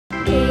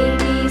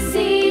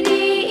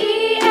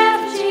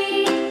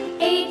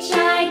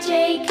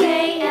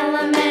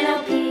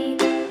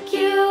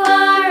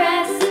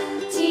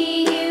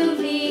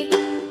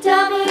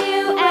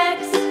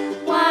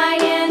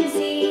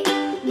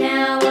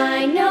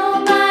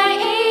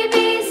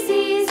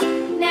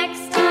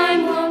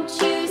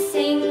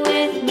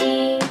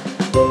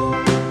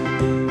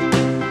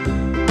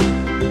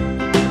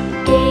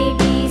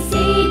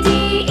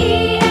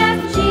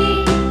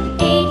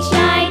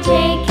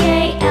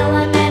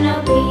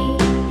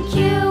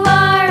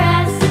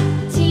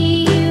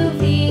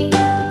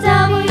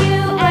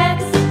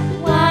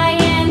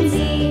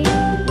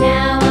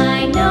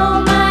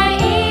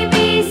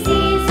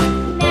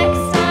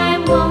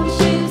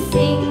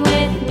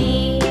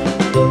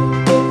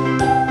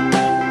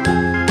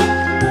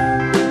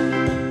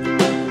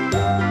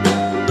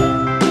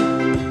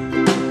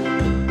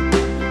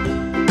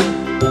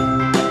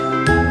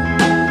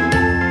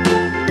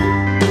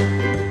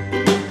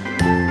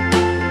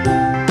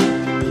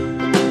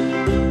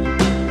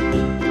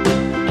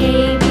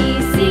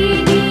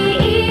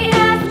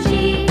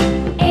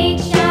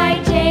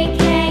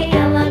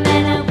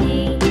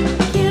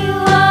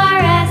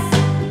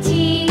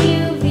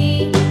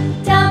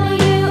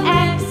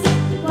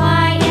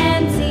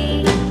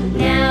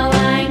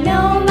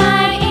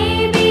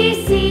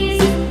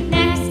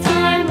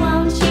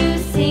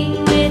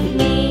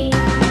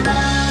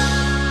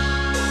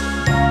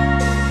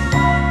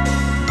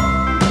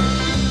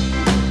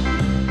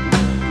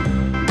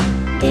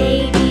A,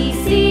 B,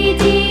 C,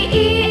 D,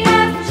 E,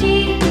 F, G,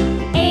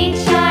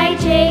 H, I,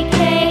 J, K,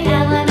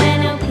 L, M,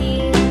 N, O, P,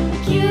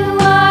 Q,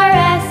 R,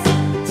 S,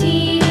 T,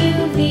 U,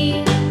 V,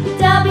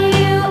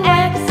 W,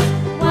 X,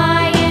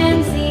 Y,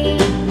 and Z.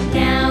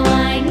 Now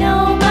I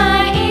know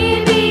my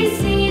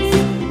ABCs.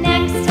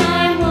 Next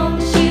time,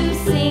 won't you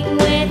sing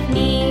with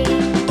me?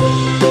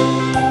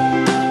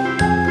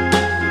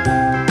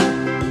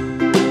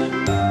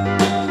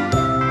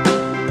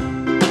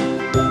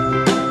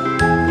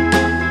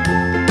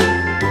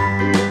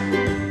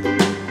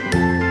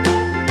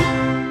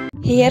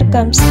 Here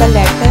comes the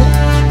letter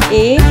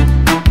A.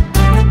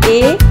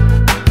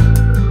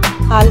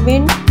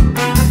 Almond.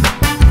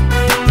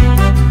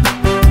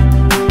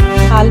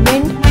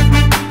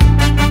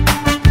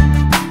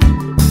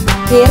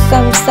 Here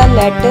comes the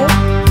letter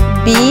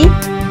B.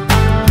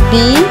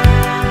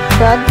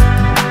 Bug.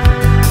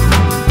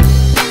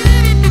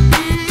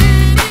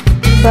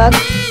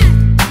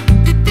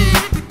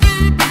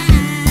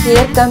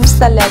 Here comes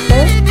the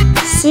letter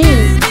C.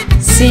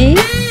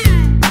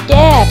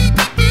 Cap.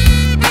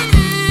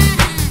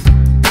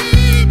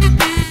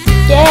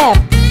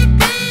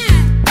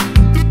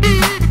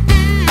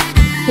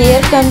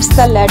 Here comes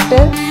the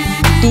letter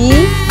D.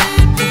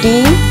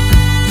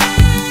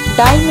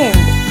 Diamond.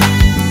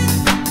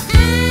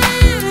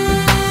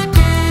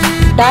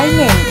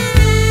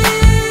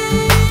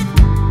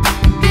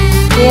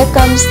 Here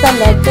comes the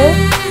letter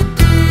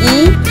E.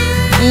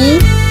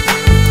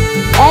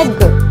 Egg.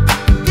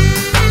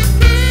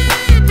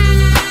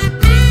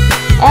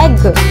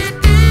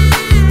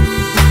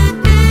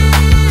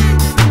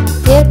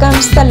 Here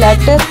comes the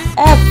letter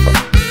F.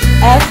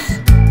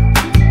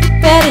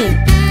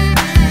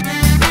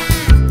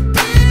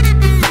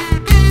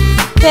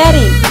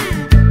 Fairy.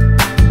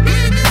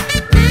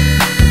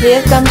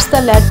 Here comes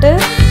the letter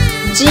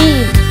G.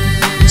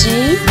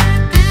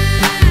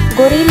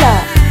 Gorilla.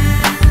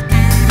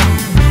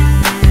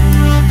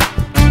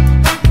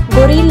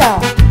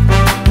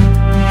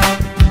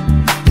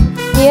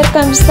 Here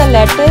comes the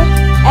letter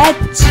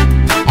H.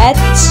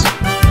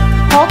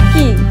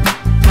 Hockey.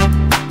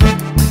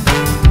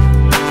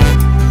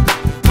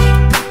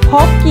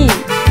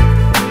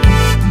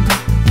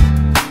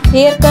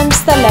 Here comes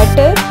the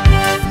letter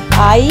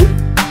I.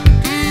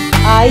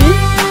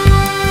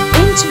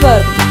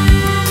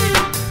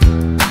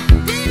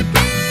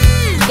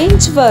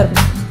 Inchworm.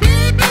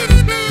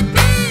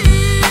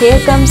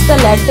 Here comes the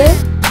letter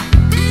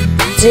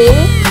J.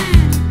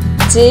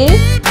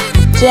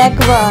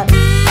 Jaguar.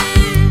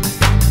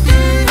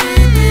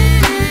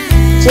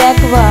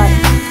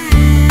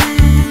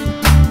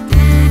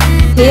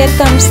 Here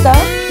comes the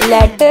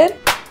letter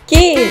K.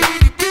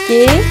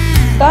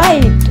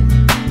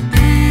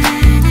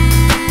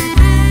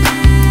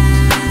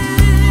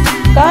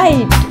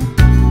 Kite.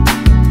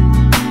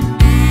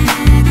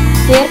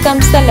 Here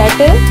comes the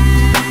letter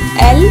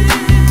L.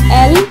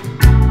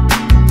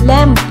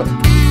 Lamp.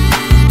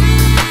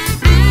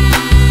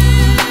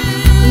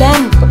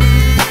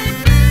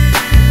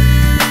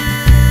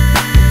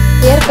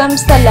 Here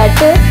comes the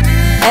letter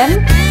M.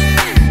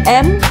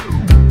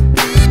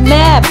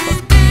 Map.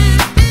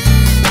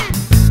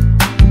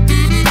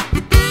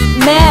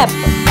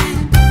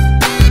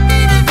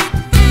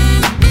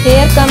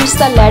 Here comes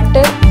the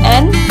letter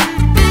N.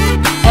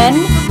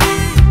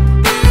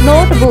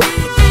 Notebook.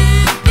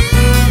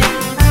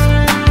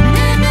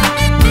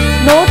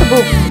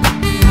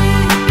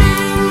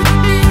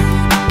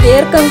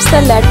 Here comes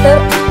the letter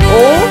O.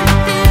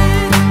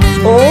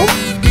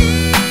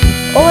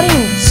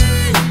 Orange.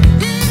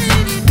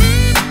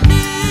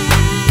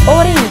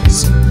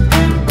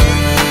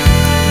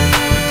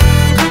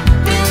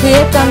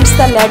 Here comes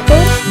the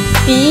letter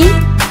P.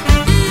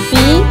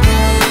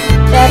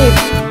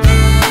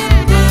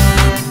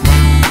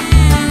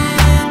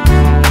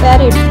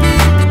 Parrot.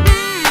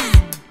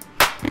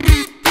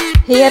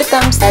 Here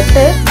comes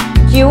letter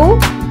Q.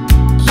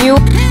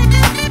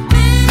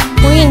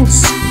 Queens.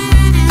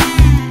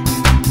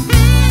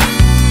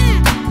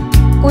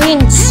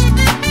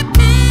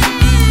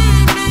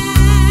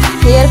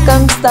 Here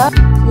comes the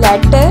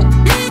letter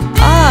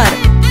R.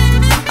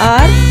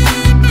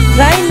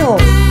 Rhino.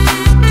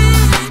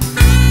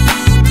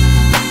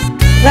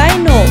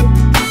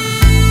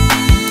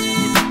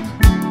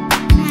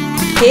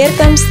 Here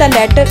comes the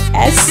letter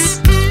S.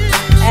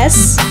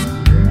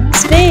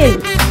 Snail.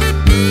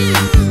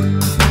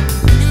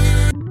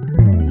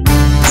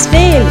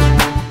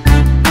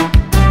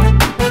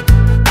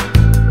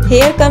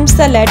 Here comes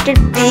the letter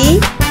T.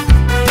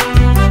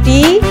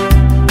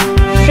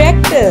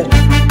 Tractor.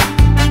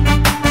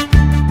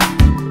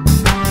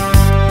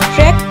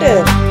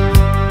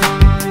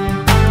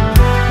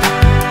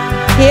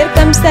 Here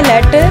comes the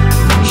letter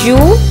U.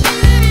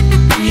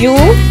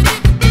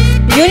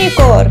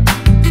 Unicorn.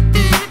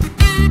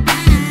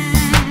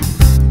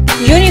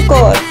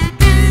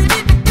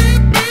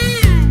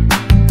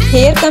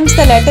 Here comes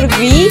the letter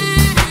V.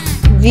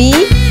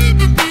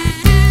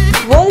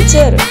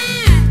 Vulture.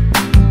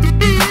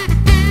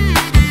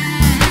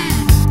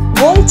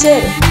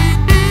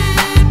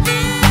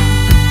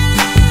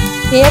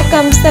 Here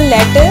comes the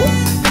letter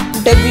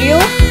W.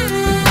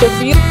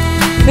 W.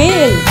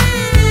 Whale.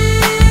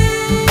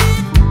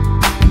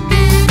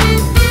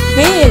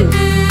 Whale.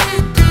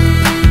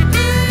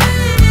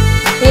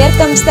 Here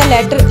comes the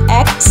letter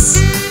X.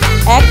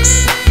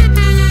 X.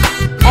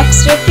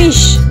 X-ray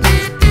fish.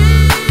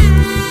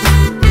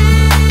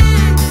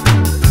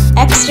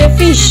 X-ray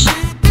fish.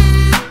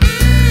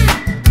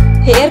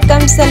 Here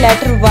comes the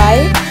letter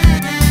Y.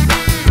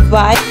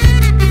 Y.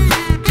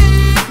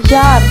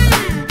 Yarn.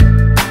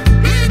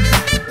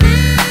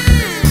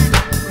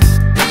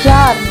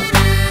 Yarn.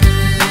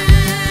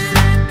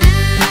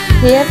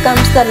 Here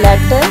comes the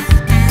letter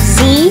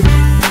Z.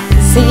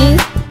 Z.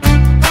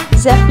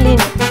 Zeppelin.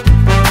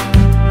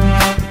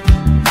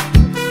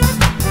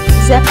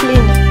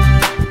 Zeppelin.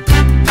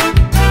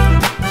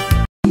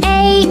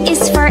 A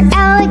is for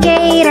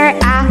alligator,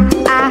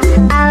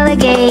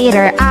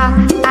 alligator,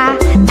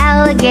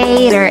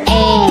 alligator,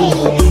 A,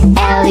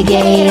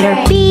 alligator.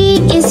 B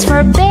is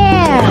for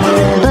bear,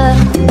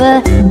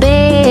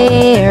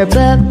 bear,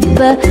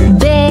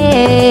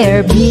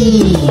 bear,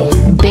 B,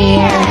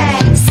 bear.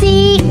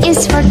 C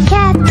is for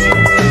cat,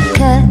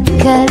 cat,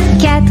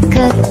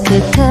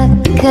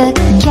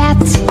 cat,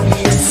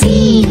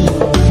 C,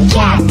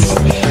 cat.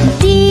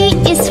 D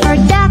is for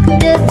duck,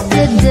 duck,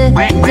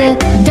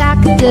 duck,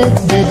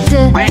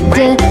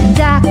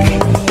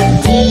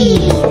 D,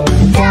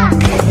 duck.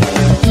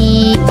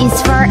 E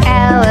is for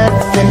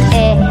elephant,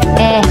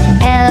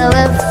 elephant,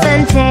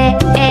 elephant.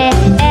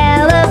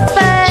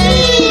 Elephant.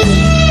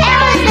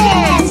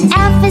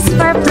 F is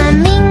for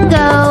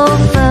flamingo,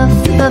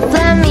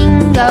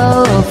 flamingo,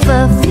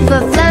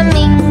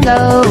 flamingo,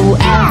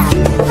 F,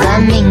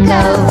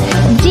 flamingo.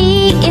 G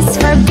is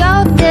for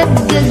goat,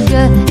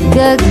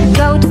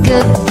 goat,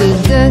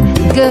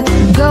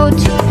 goat,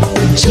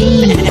 G,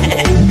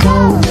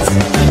 goat.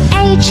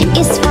 H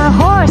is for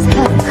horse,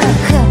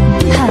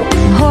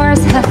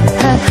 horse,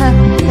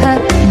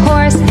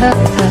 horse,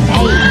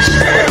 H,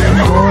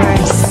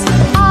 horse.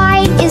 I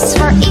is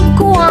for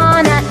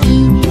iguana,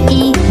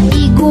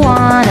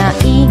 iguana,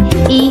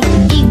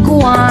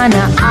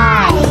 iguana, I,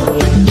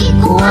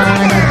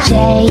 iguana. J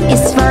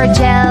is for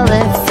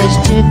jellyfish,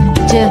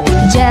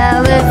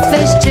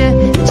 jellyfish,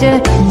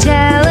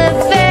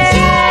 jellyfish.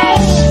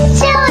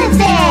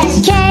 Jellyfish.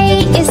 K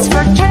is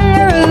for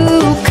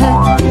kangaroo,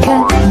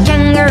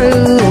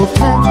 kangaroo,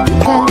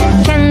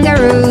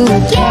 kangaroo,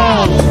 K,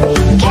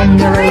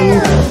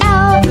 kangaroo.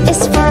 L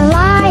is for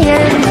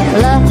lion,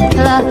 lion,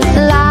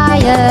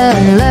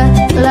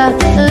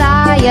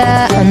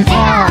 lion,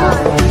 L,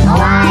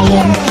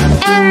 lion.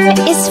 M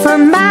is for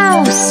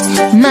mouse,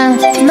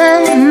 mouse,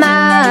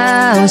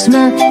 mouse,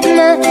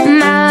 M,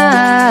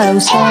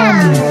 mouse.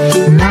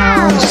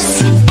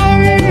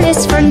 N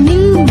is for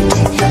newt,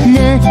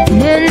 newt,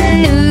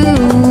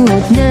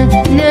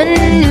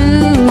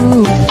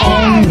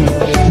 N,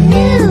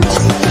 newt.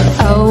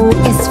 O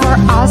is for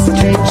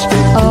ostrich,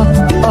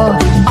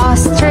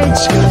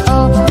 ostrich,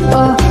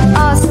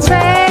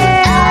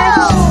 ostrich,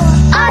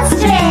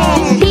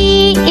 ostrich. P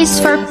is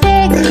for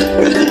pig,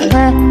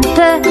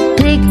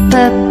 pig,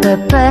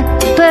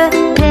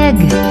 pig,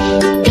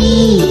 P,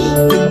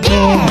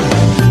 pig.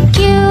 Q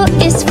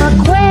is for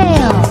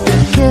quail,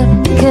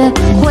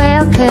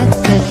 quail,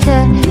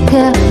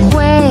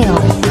 quail,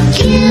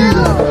 Q,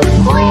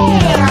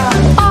 quail.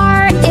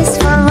 R is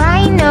for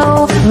rhino,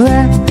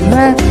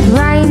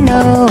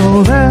 rhino,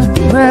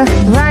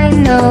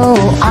 rhino,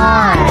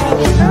 R,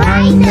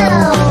 rhino.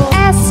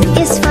 S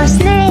is for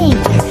snake,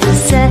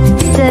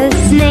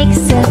 snake,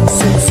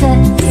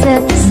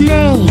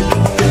 snake,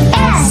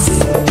 S,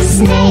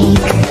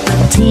 snake.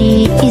 T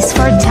is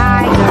for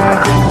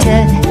tiger,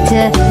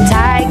 tiger,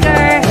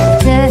 tiger,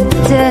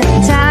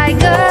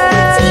 tiger.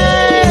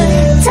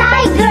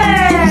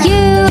 U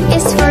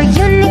is for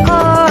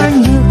unicorn,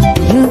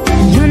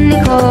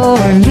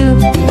 unicorn,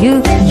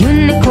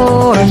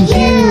 unicorn,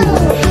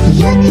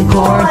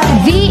 unicorn.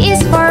 V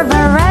is for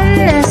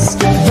varanus,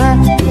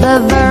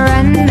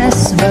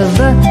 varanus,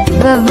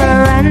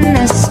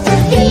 varanus,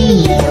 V,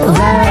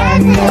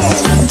 varanus.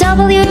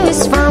 W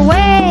is for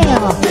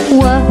whale,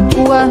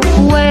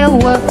 whale,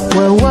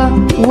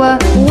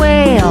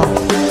 whale,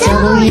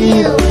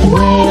 W,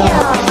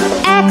 whale.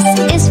 X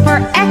is for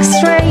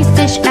X-ray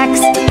fish,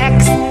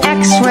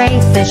 X-ray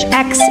fish,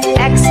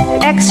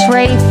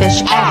 X-ray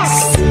fish,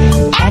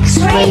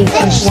 X-ray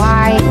fish.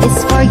 Y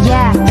is for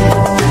yak,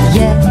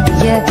 yak.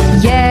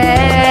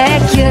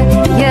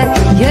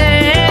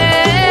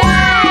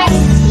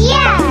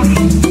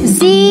 Z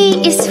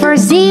is for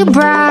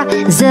zebra,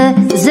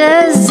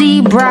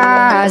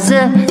 zebra,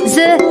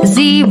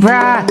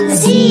 zebra,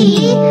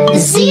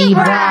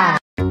 zebra.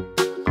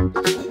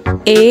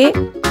 A.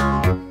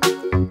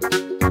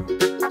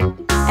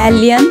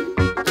 Alien,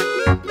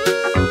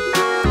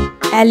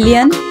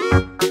 alien.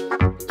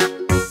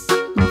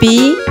 B.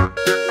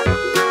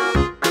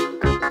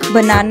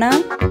 Banana,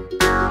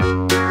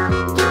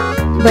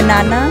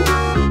 banana.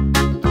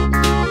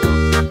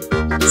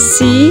 C.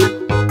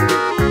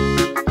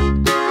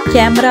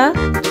 Camera,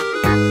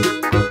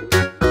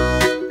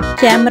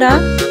 camera.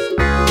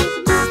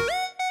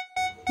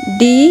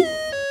 D.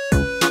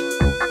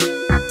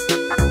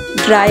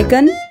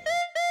 Dragon,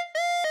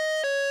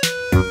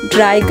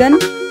 dragon.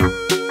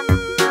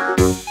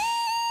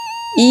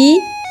 E.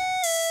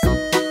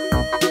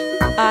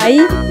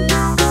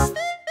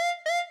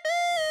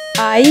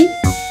 I.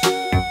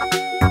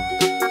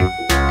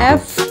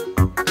 F.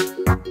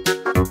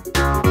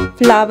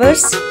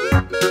 Flowers,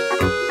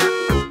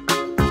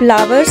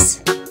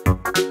 flowers.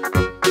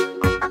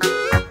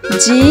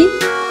 G.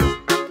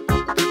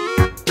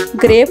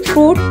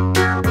 Grapefruit,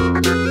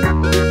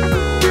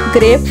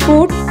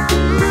 grapefruit.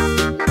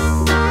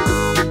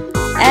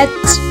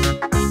 H.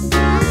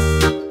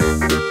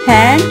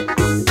 Hand,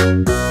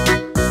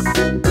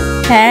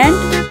 hand.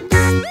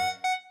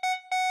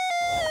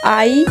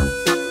 I.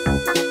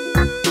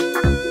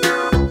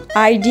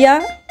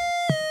 Idea,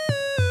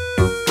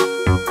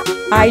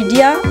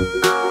 idea.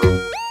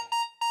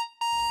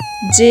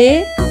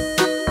 J.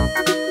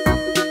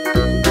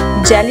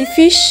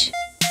 Jellyfish,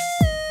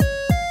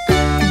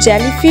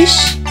 jellyfish.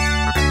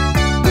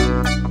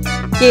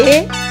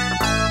 K.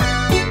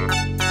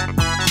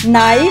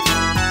 Knife,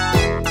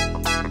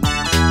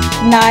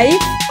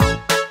 knife.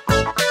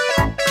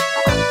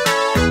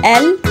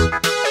 L.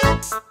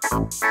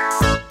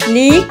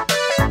 Leek,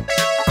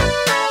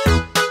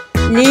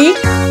 leek.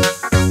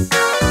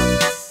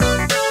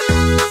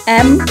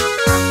 M.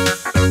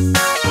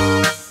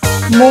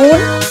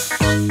 Moon,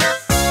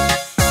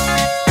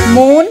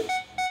 moon.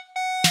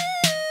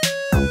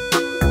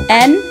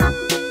 N.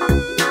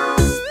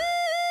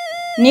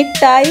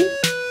 Necktie,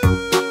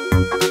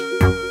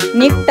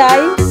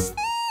 necktie.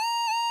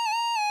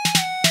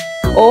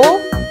 O.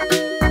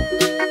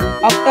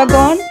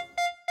 Octagon,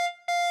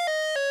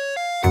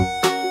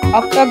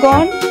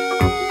 octagon.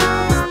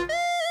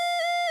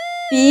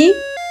 P.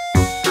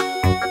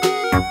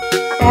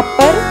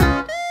 Pepper,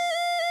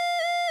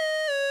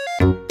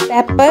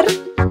 pepper.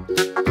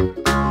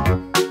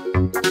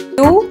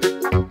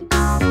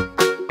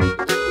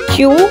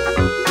 Q.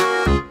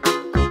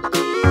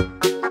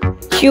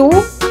 Q.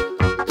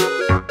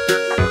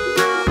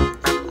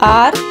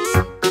 R.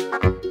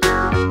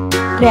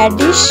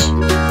 Radish,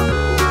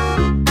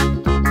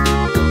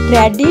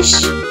 radish.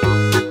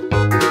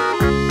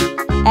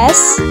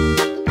 S.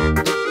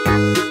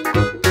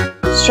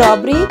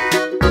 Strawberry,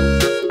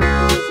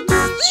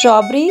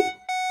 strawberry.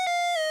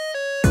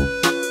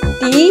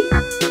 T.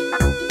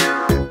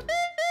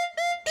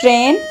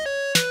 Train,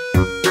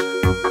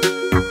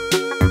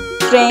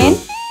 train.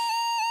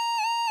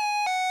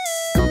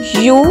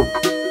 U.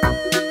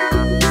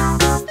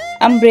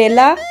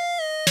 Umbrella,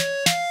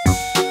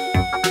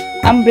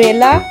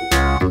 umbrella.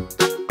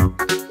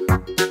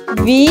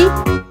 V.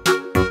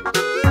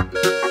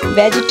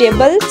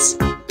 Vegetables,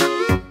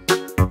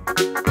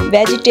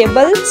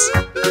 vegetables.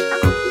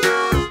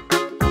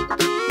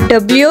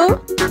 W.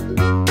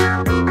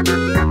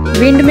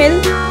 Windmill,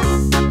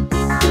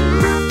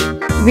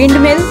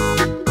 windmill.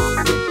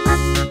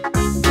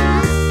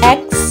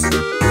 X.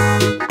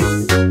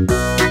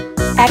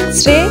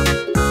 X-ray,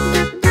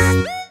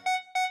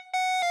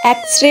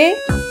 X-ray.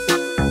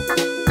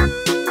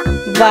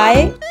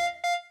 Y.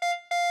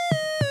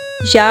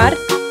 Yard,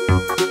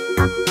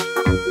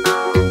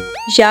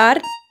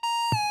 yard.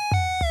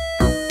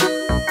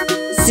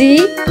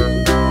 Z.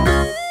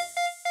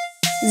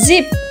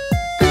 Zip,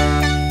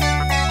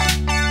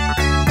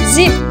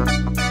 zip.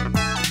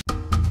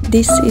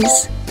 This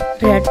is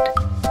red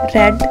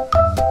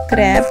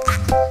crab,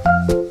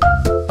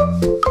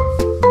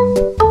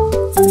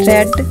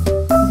 red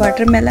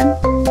watermelon,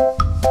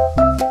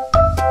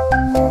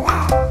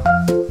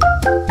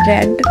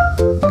 red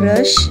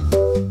brush,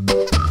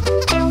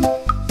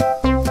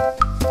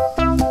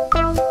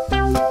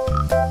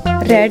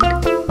 red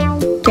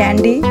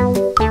candy,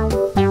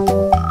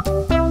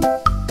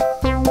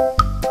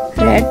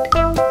 red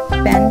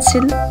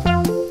pencil,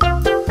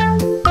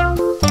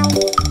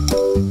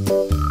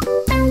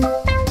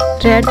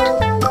 red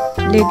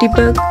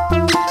ladybug,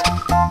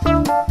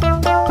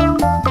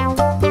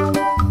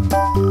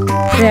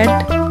 red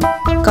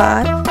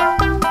car,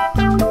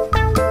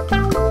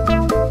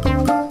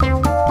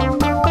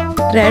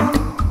 red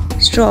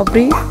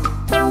strawberry,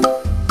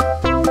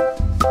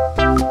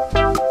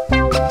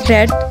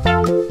 red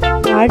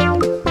heart,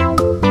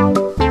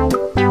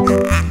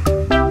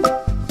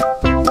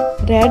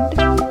 red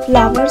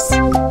flowers,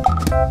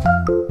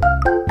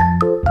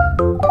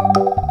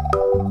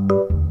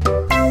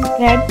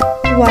 red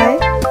Y,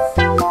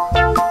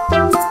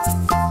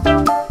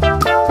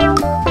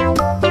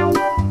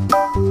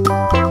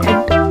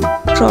 red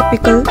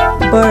tropical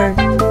bird,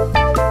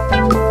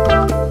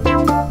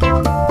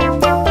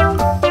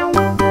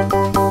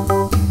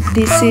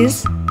 this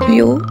is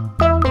blue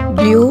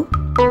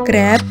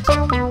crab,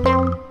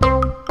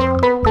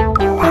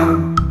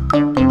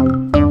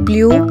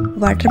 blue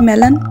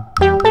watermelon,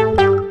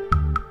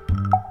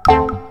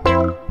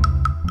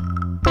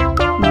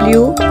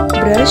 blue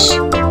brush,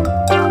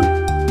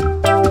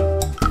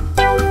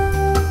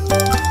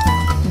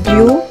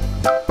 blue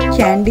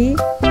candy,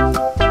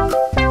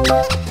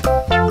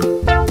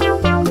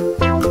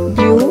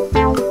 blue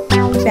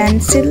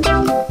pencil,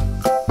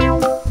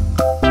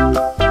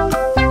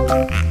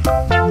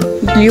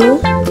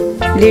 blue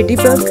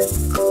ladybug,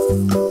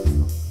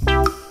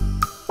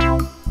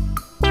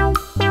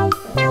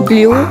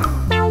 blue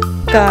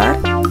car,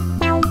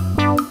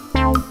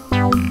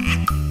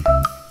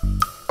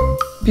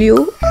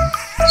 blue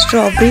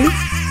strawberry,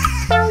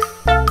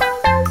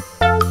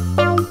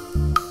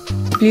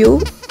 blue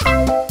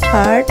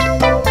heart,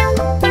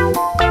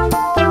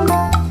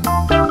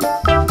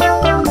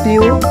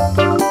 blue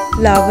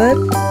flower,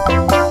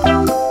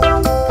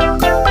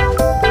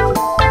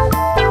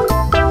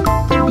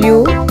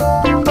 blue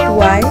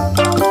toy,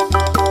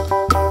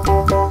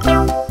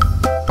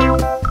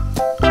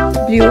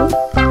 blue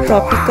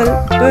tropical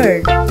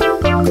bird,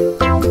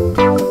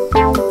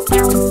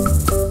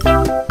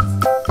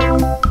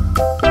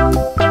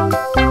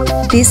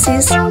 this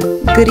is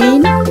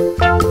green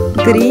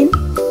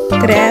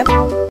crab,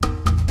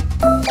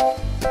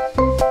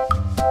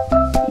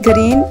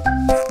 green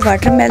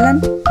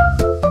watermelon,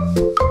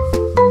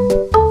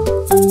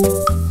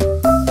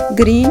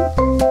 green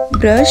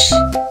brush,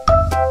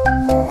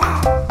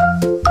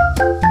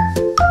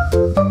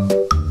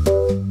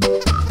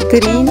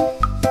 green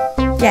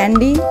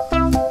candy,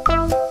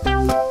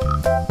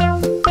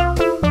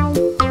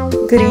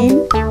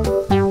 green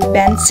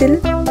pencil,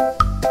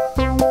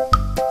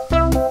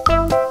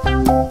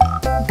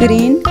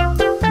 green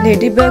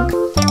ladybug,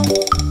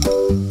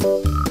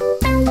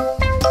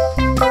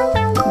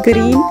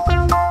 green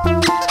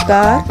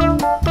car,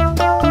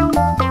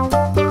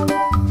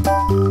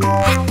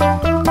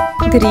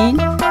 green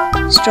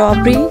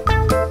strawberry,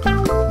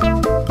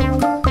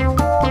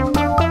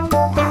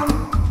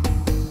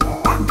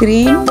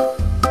 green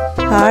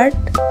heart,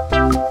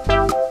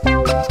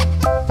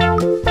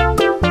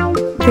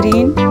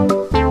 green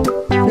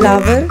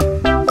flower,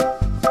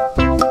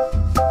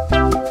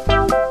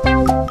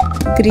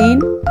 green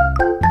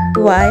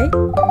toy,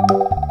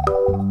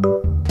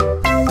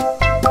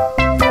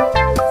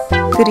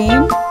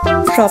 green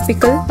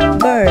tropical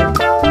bird,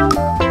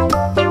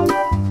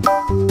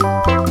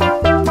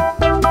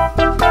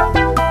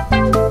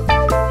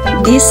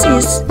 this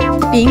is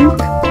pink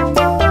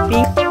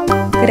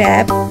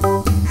crab,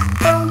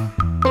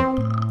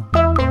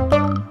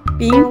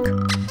 pink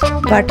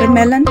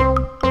watermelon,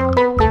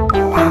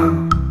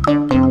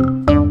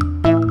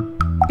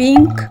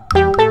 pink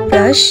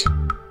brush,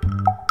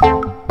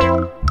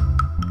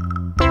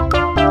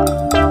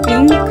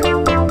 pink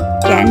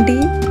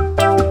candy,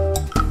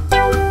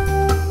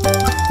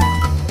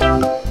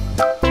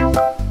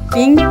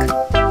 pink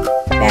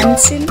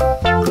pencil,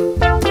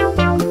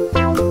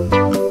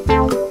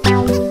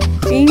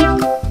 pink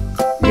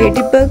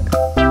ladybug,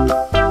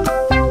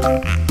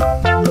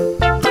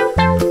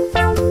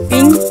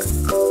 pink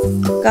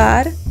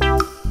car,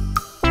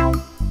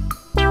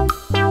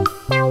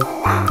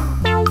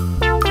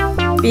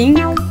 pink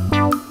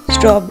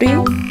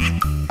strawberry,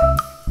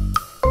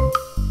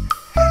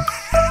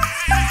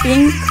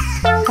 pink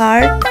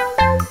heart,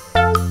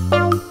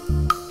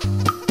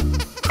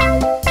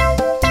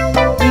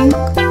 pink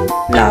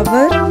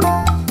flower,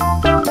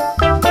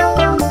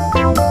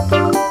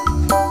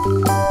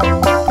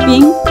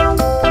 pink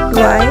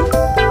toy,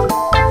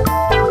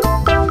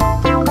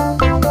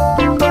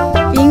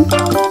 pink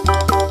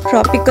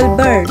tropical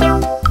bird,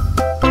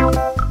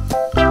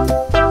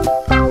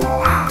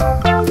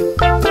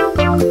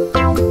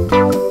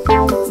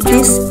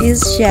 this is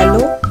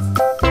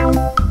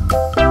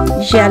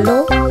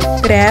yellow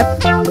crab,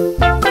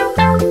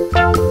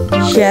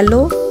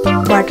 yellow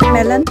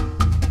watermelon,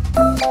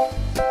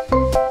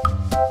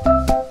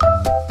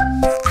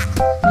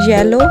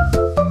 yellow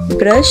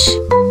brush,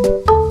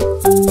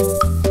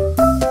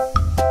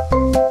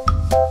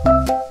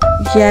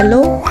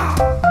 yellow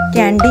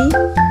candy,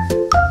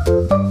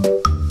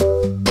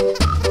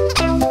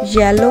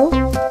 yellow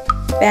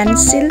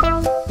pencil,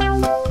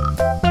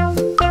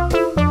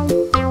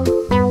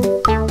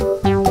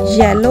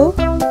 yellow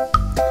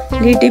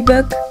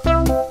ladybug,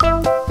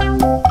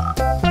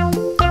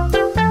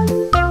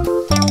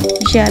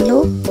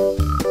 yellow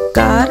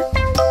car,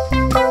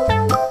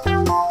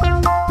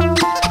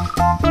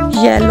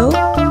 yellow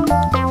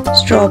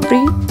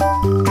strawberry,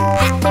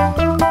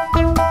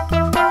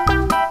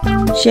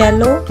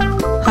 yellow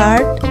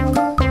heart,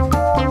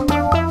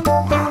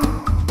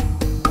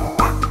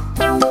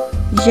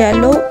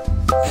 yellow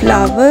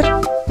flower,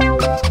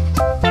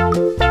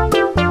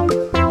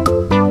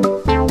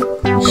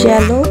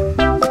 yellow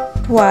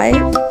toy,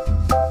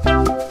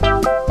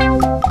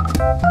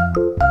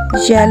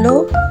 yellow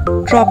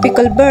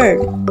tropical bird,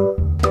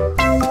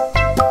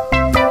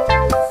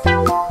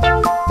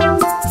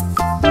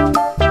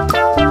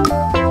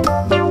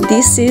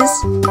 this is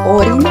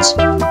orange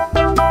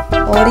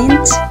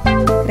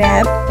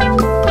crab,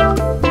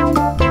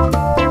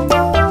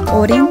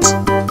 orange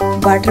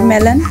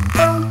watermelon,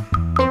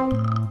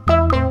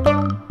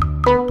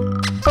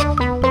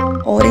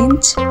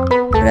 orange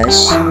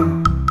brush,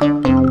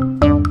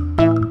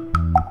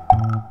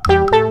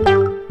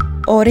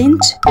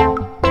 orange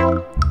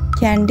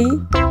candy,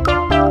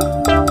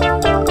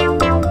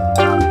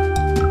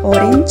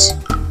 orange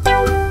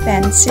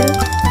pencil,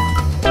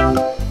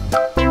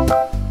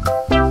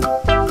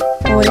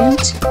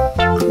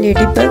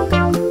 ladybug,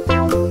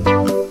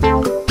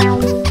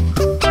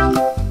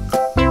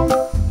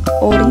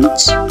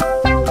 orange,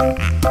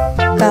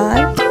 car,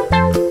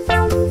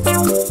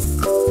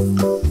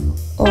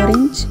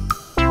 orange,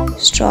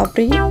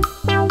 strawberry,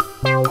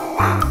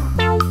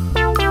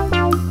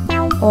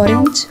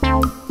 orange,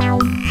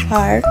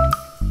 heart,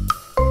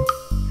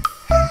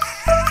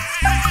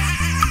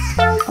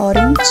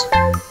 orange,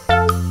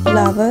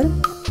 flower,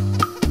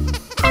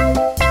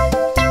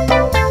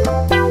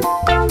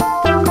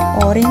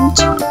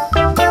 orange,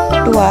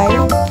 toy,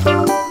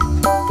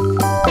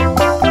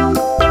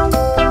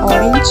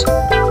 orange,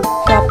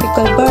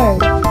 tropical bird,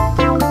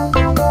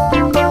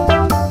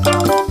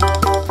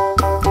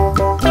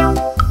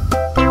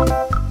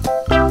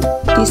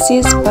 this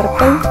is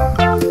purple,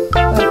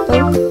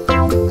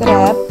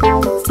 crab,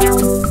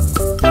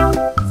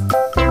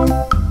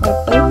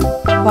 purple,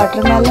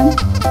 watermelon,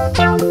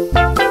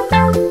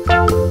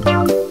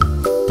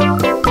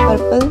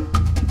 purple,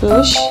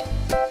 bush,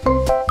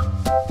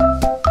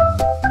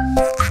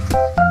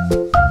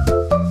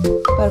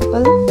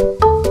 purple,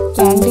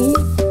 candy,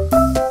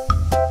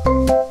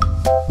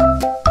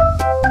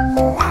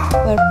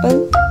 purple,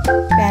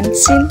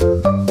 pencil,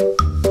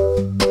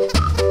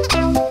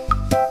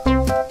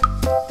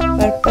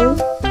 purple,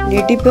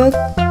 ladybug,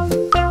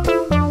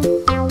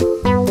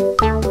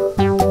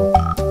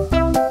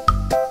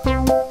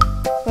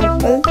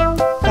 purple,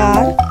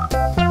 car,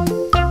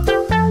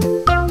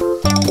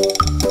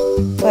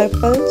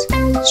 purple,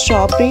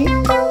 strawberry,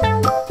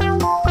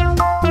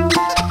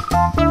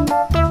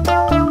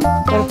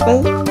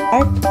 purple,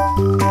 heart,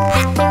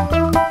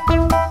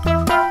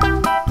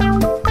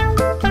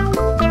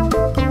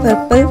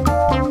 purple,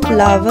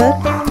 flower,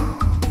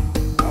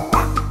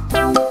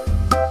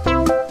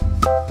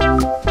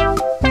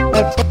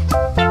 purple,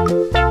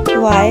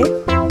 toy,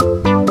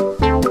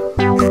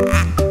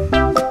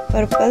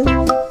 purple,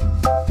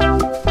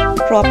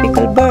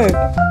 tropical bird,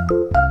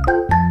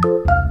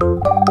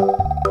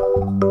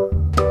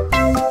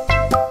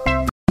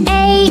 A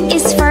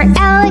is for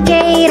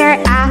alligator,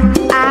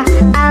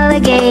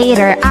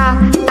 alligator,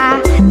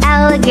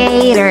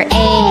 alligator,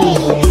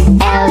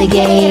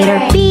 alligator.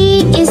 B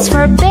is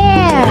for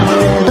bear,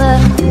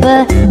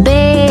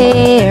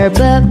 bear,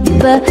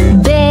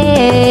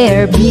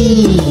 bear, B,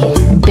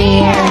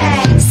 bear.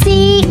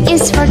 C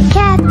is for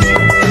cat,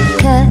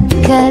 cat,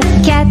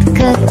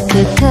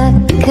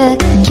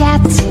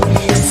 cat,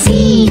 C,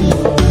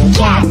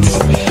 cat.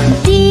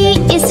 D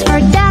is for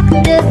duck,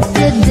 duck,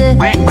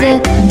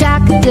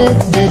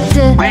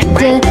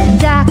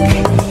 duck,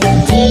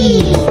 D,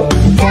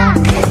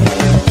 duck.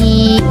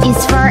 E is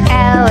for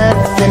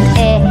elephant,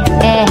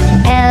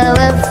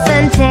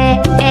 elephant, elephant.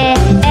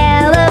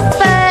 Elephant.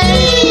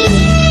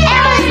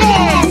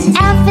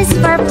 F is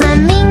for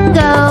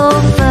flamingo,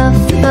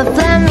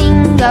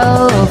 flamingo,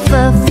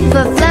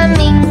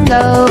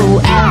 flamingo,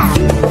 F,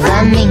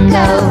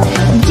 flamingo.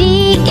 G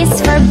is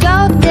for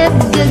goat,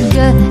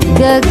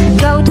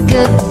 goat,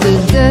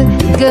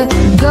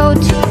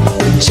 goat,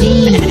 G,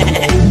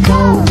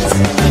 goat.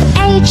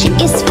 H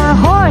is for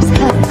horse,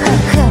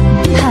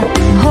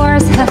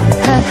 horse,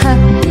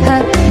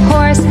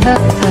 horse,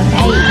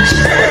 H,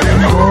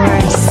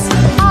 horse.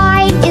 I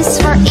is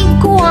for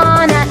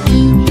iguana,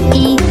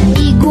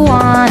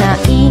 iguana,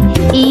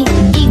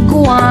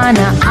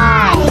 iguana, I,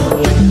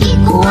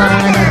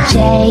 iguana. J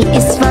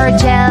is for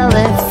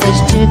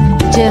jellyfish,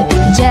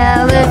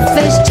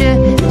 jellyfish,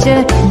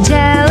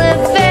 jellyfish.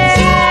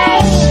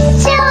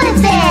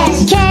 Jellyfish.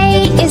 K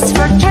is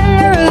for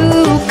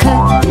kangaroo,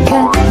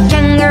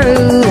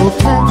 kangaroo,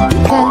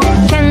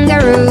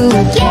 kangaroo,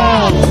 K,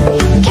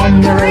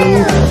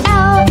 kangaroo.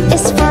 L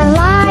is for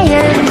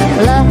lion,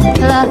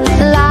 lion,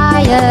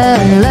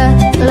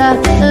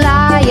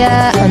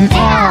 lion,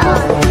 L,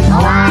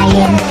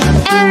 lion.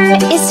 M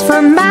is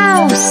for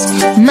mouse,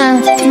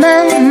 mouse,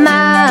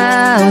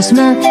 mouse, mouse.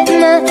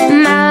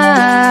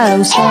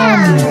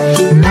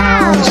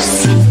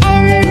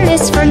 N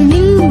is for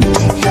newt,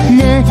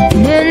 newt,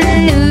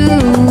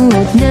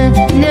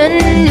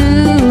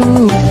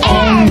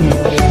 N,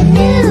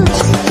 newt.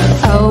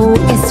 O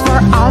is for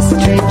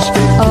ostrich,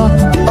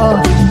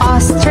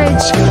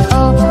 ostrich,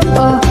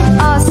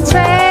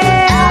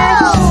 ostrich,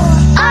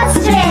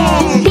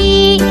 ostrich. P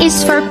is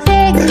for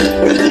pig,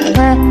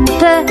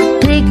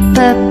 pig,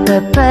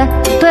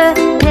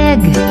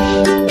 pig,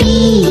 P,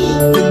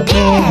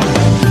 pig.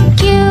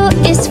 Q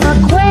is for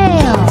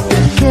quail,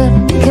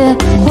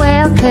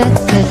 quail,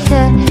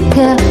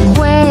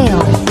 quail,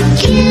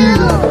 Q,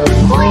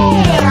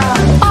 quail.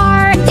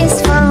 R is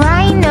for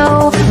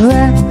rhino,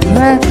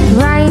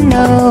 rhino,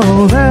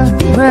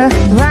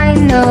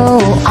 rhino,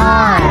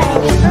 R,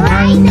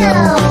 rhino.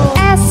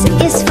 S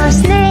is for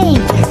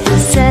snake,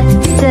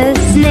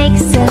 snake,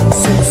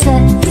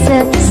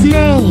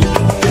 snake,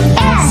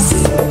 S,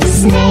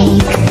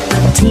 snake.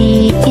 T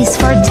is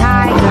for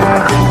tiger,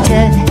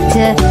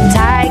 tiger,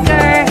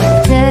 tiger,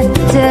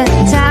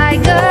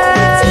 tiger.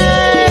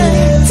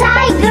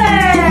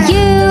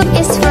 U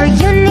is for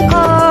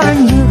unicorn,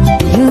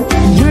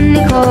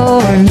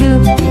 unicorn,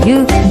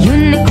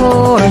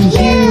 unicorn,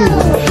 U,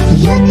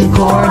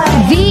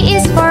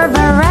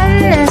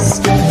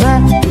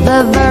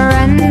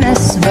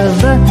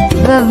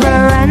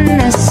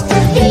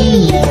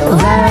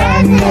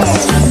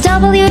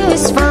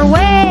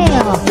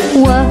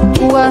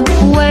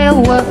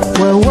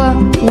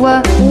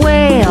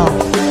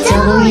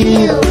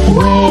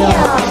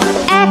 whale.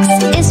 X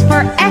is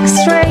for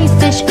X-ray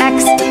fish.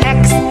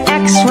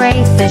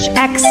 X-ray fish.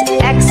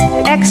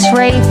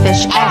 X-ray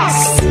fish.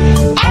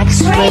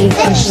 X-ray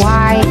fish.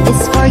 Y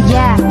is for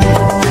yak.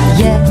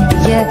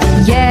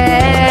 Yak.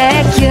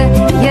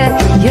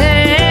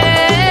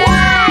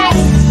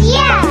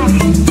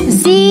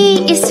 Z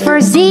is for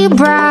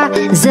zebra.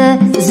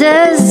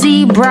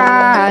 Zebra.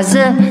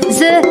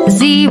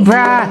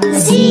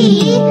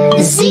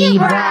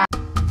 Zebra.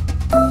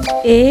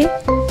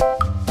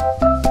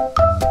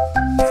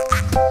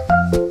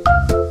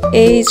 A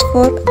is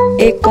for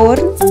acorn.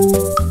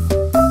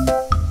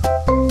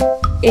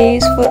 A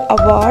is for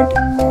award.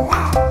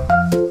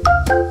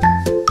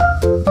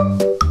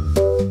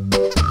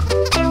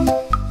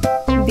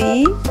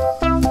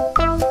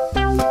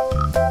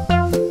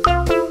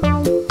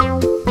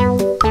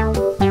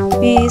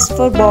 B is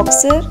for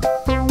boxer.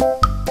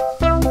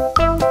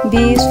 B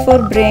is for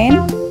brain.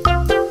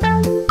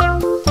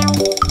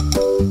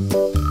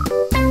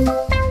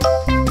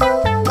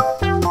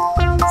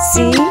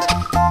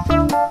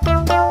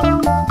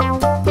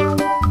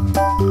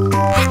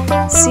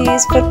 C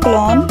is for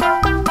clown.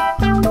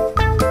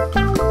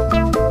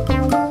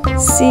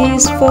 C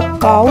is for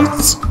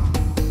couch.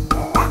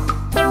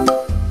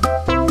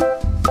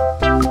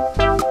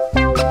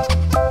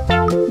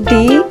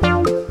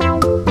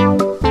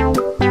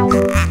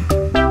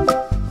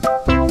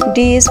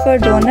 D is for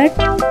donut.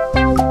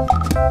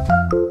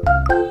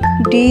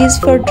 D is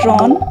for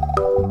drone.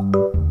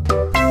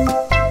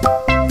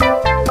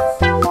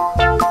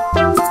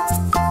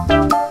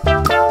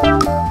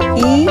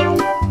 E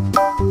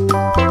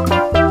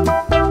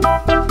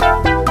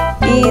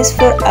is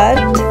for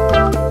earth.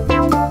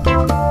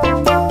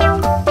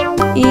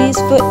 E is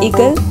for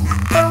eagle.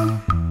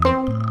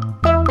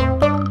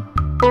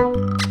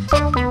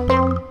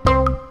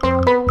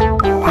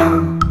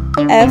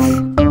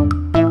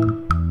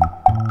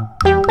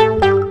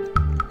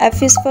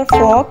 F is for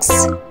fox.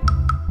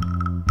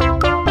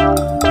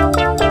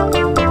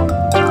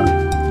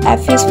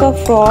 F is for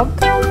frog.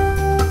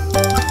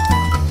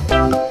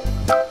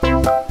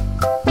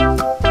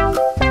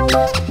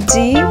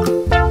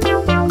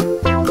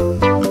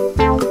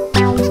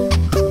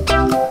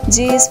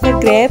 G is for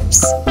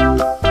grapes.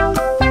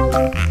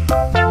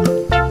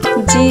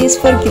 G is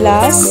for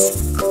glass.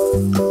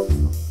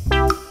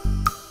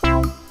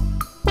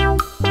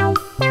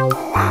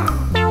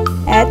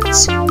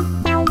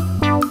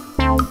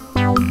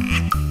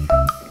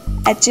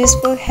 H is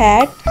for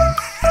hat.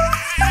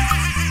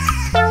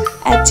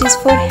 H is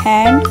for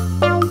hand.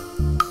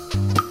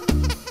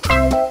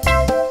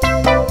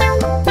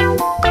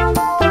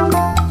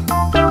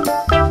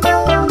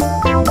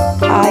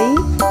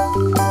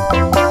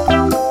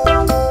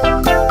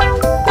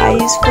 I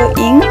is for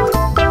ink.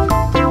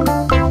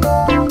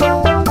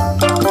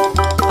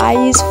 I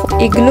is for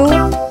igloo.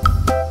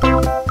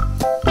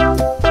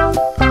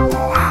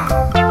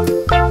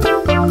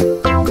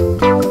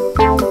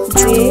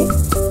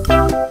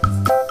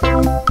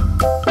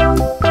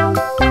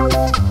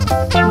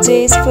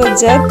 J is for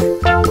jug.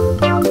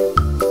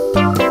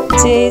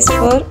 J is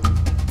for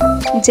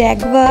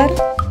jaguar.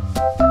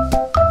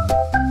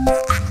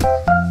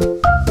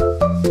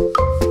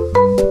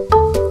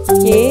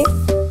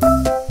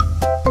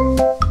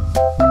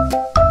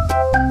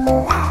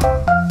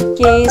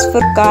 K is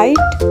for kite.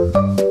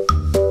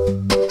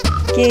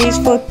 K is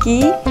for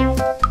key.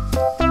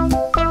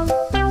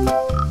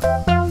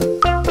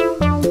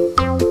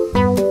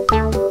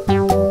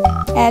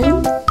 L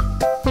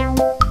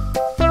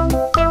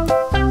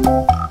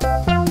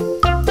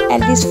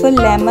is for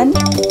lemon.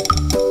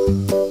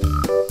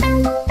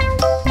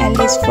 L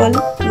is for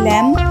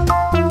lamp.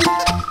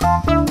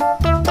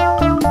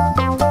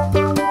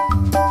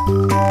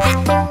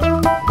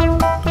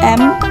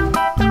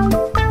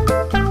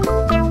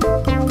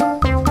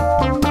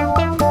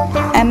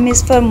 M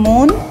is for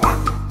moon.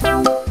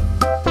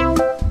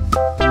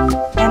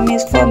 M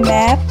is for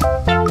map.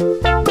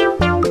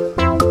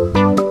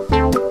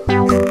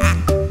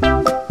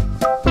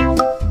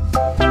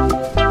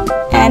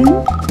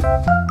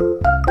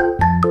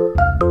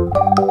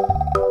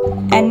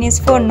 N is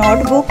for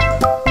notebook.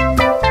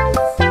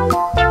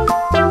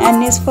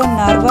 N is for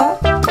narva.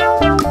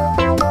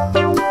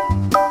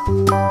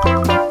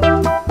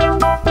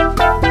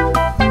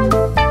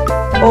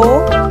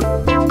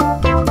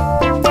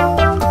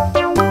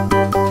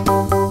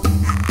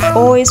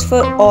 O is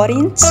for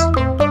orange.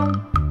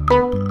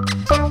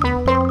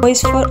 O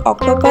is for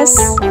octopus.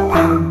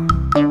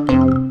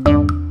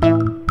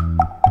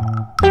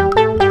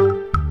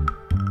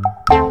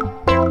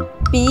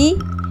 P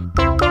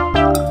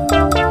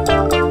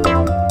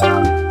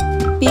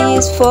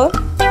is for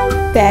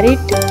parrot.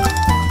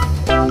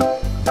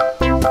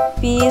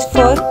 P is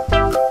for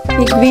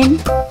penguin.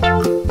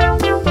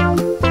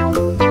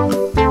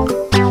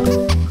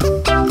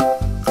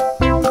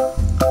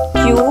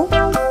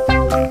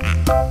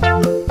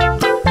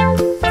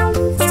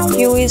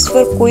 Q is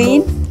for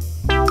queen.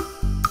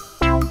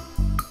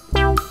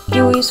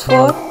 Q is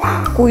for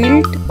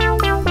quilt.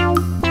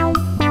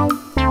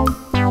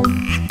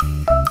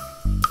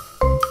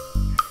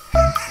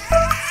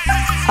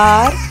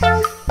 R.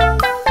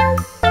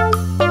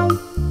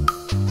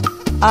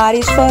 R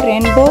is for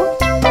rainbow.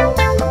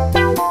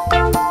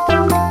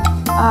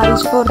 R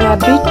is for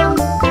rabbit.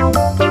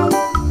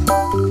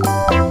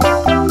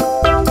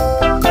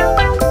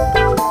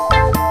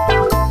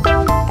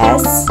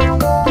 S.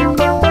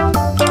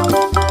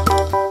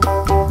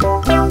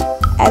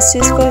 S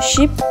is for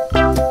sheep.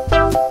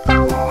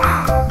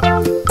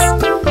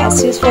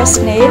 S is for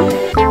snail.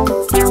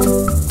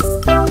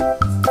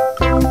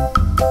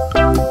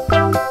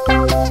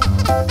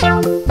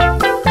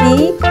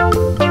 T.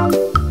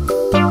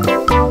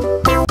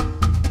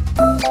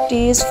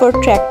 T is for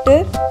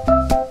tractor.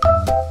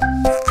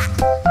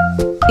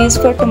 T is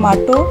for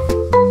tomato.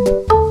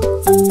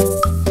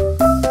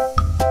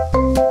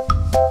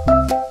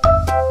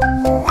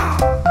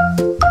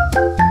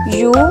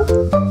 U.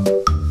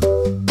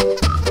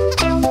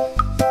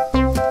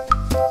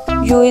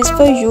 U is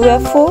for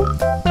UFO.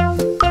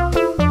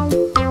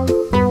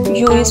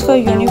 U is for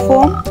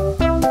uniform.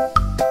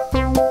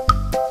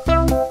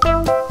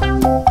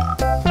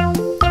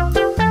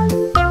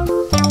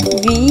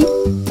 V.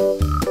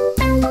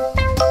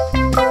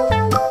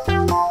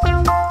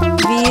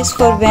 V is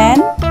for van.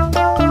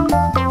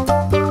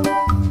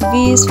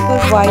 V is for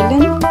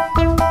violin.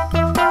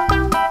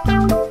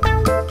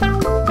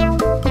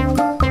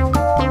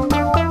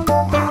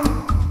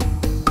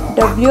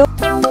 W.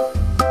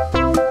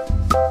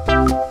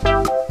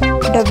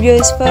 W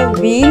is for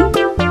wheel.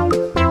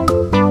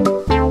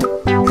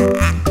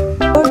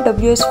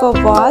 W is for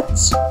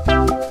watch.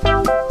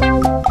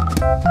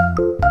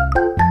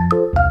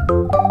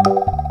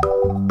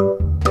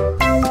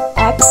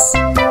 X.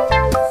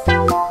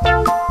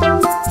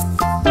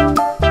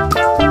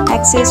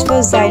 X is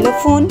for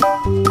xylophone.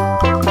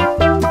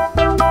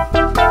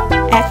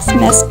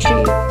 Xmas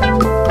tree.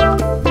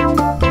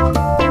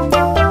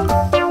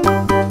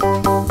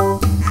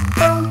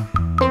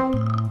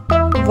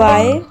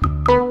 Y.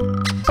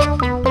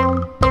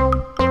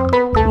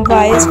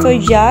 Y is for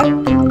yak.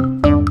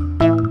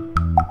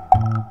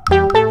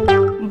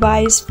 Y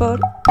is for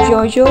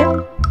yo-yo.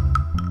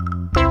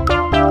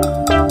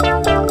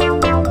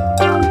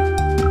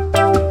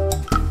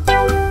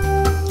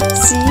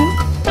 Z.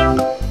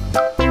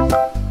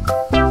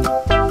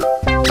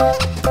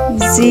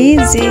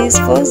 Z is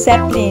for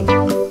zeppelin.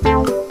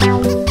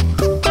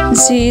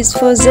 Z is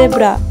for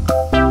zebra.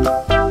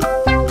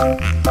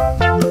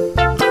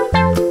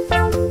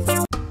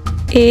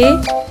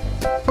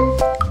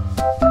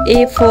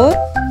 A for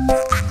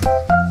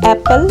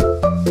apple.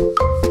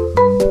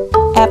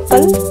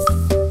 Apple.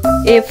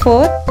 A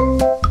for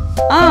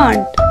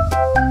ant.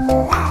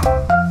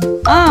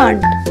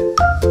 Ant.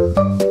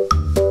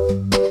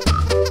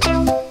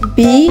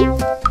 B.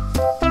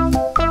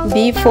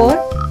 B for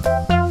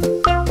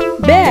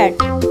bat.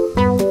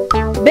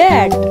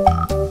 Bat.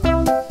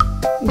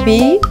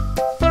 B.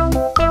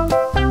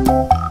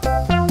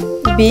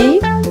 B.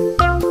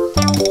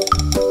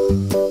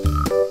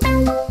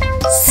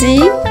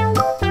 C.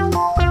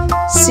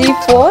 C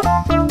for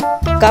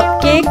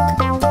cupcake.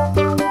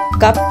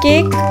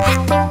 Cupcake.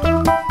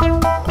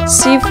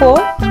 C for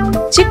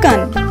chicken.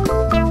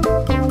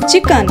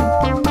 Chicken.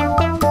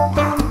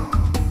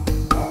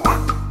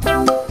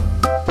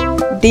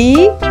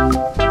 D.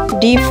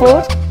 D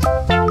for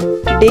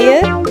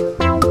deer.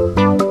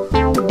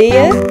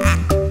 Deer.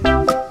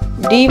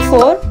 D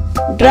for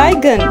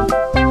dragon.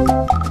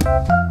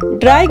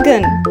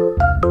 Dragon.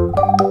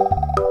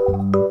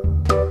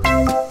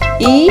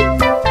 E.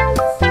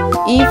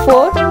 E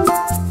for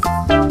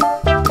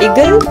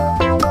eagle.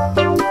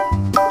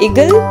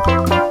 Eagle.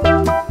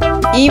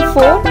 E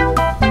for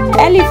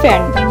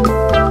elephant.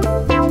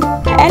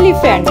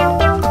 Elephant.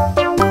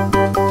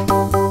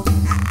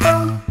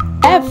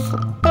 F.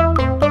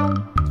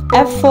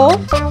 F for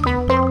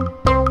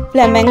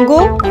flamingo.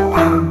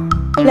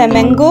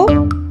 Flamingo.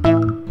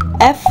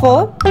 F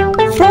for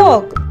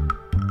frog.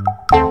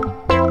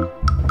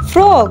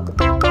 Frog.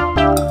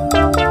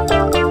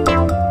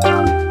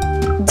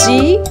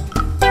 G.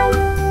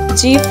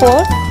 G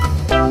for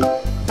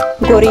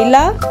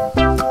gorilla.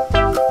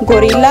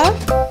 Gorilla.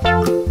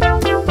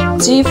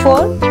 G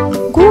for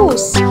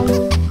goose.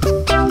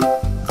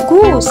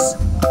 Goose.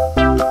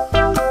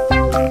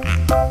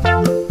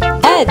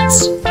 H.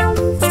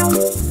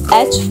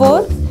 H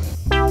for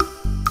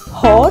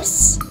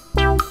horse.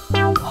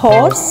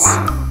 Horse.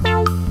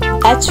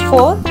 H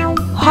for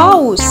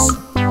house.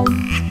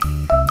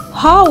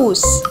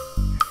 House.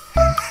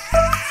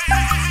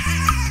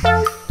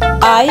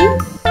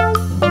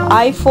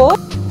 I for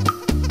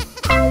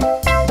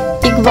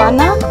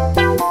iguana.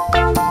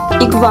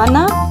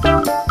 Iguana.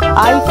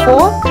 I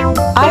for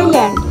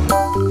island.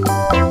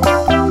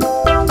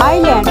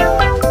 Island.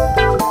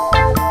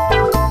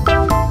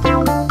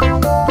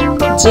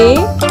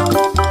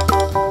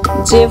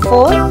 J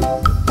for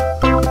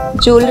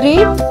jewelry.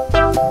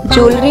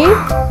 Jewelry.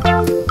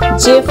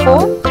 J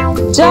for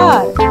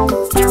jar.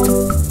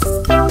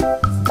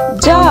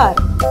 Jar.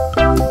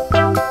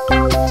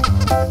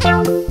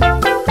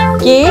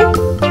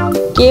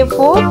 K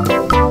for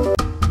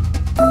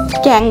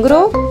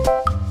kangaroo.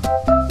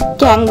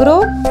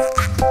 kangaroo.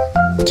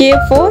 K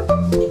for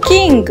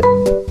king.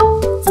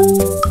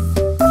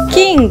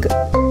 King.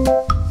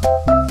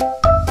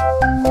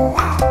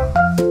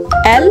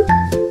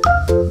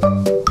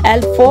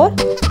 L for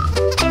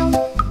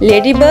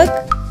ladybug.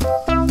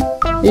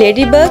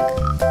 Ladybug.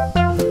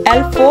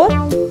 L for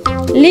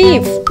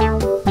leaf.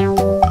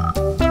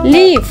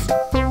 Leaf.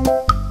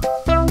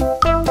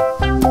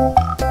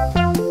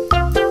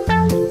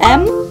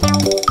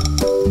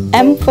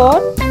 M for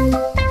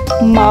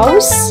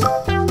mouse.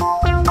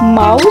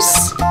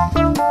 Mouse.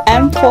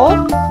 M for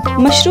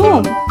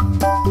mushroom.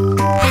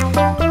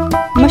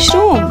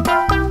 Mushroom.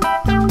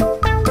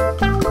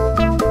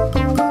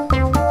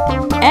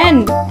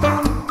 N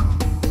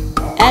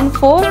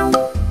for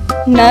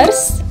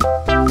nurse.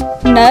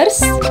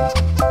 Nurse.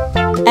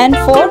 N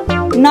for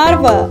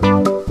narva.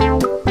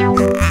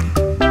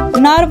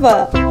 Narva.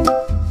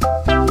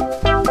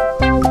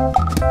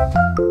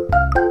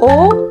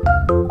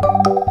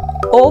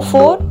 O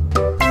for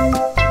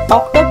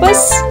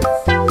octopus.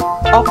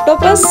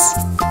 Octopus.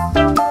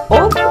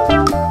 or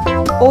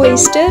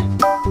oyster.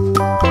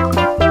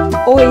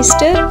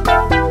 Oyster.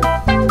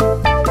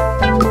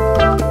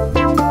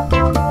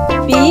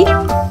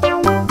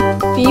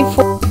 P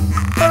for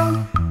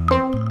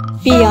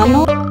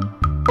piano.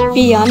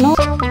 Piano.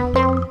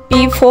 P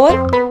for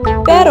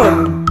parrot.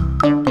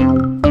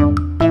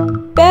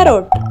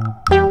 Parrot.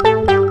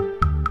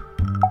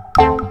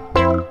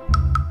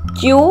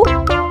 Q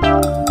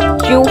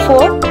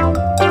for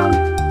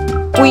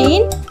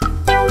queen.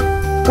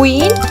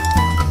 Queen.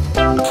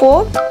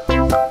 For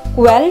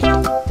quilt.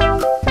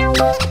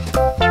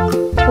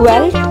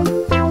 Quilt.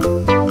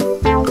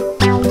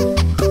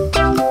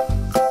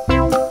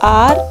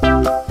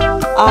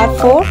 R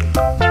for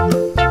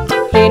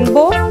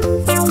rainbow.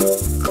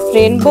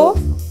 Rainbow.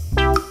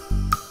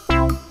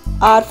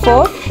 R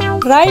for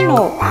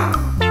rhino.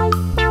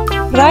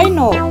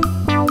 Rhino.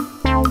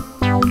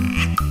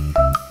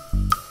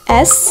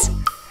 S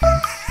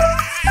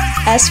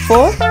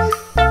for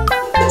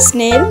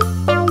snail.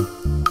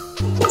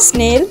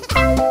 Snail.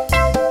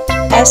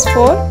 S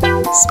for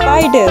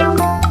spider.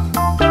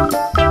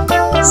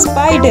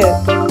 Spider.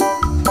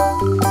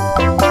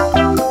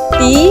 T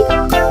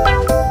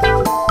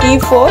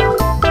for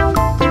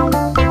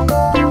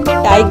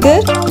tiger.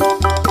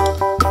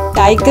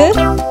 Tiger.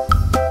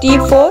 T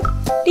for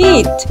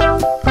teeth.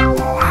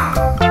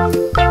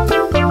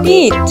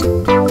 Teeth.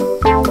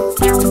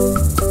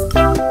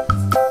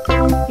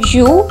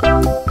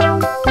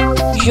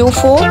 U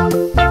for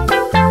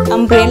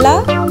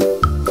umbrella.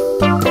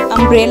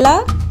 Umbrella.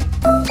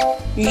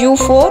 U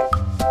for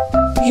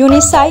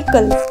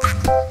unicycle.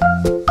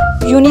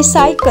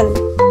 Unicycle.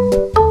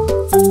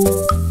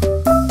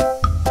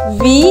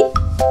 V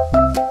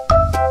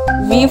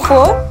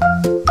for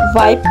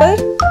viper.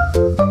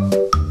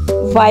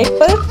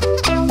 Viper.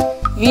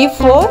 V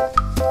for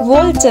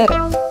vulture.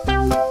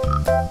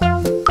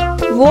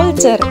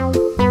 Vulture.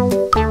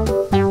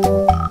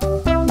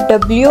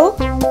 W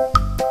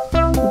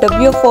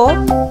for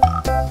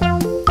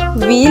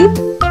wheel.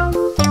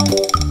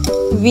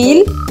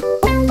 Wheel.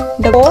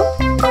 W for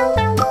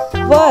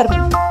worm.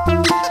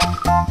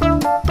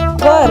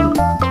 Worm.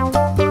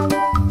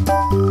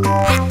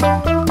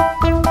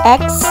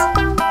 X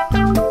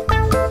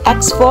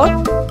for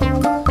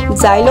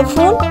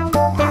xylophone.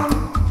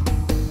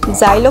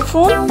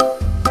 Xylophone.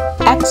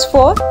 X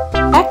for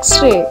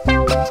X-ray.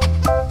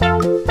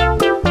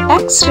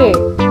 X-ray.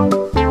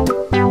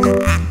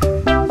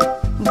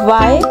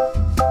 Y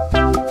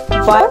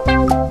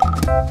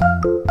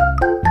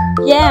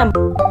yam.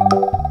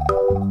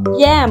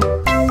 Yam.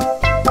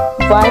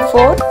 Y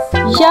for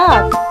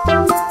yak.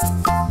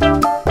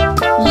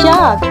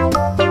 Yak.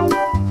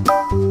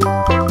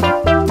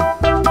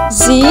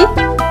 Z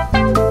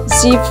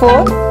for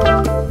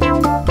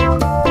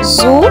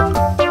zoo.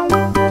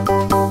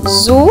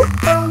 Zoo.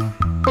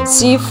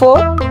 Z for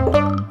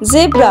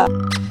zebra.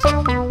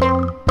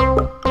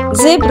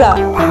 Zebra.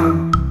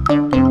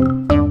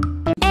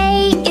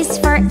 A is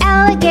for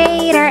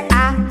alligator.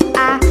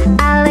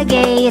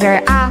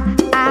 Alligator.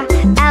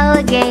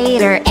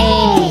 Alligator.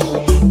 A.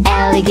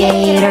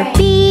 Alligator. B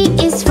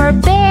is for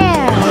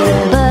bear.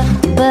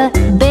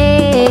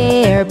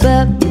 Bear.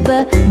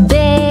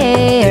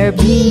 Bear.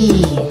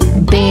 B.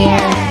 Bear.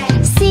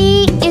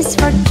 C is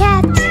for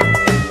cat.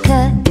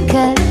 Cat.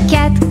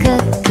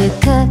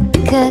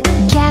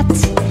 Cat.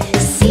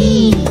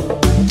 C.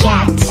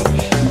 Cat.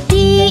 D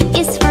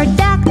is for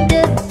duck.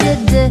 Duck.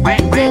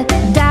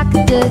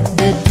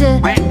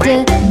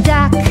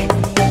 Duck.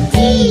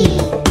 E.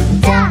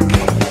 Duck.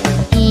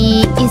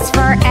 E is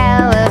for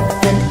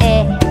elephant.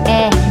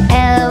 Elephant.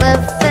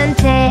 Elephant.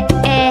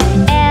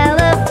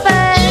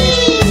 Elephant.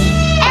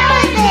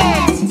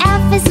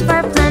 F is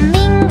for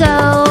flamingo.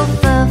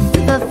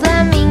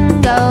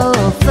 Flamingo.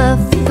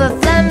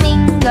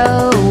 Flamingo.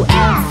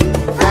 F.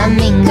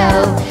 Flamingo.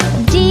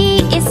 G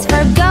is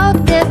for goat.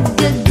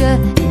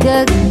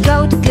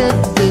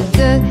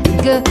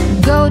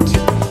 Goat.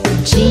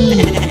 G.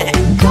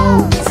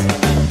 Goat.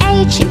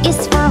 H is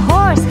for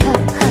horse.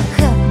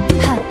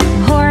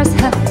 Horse.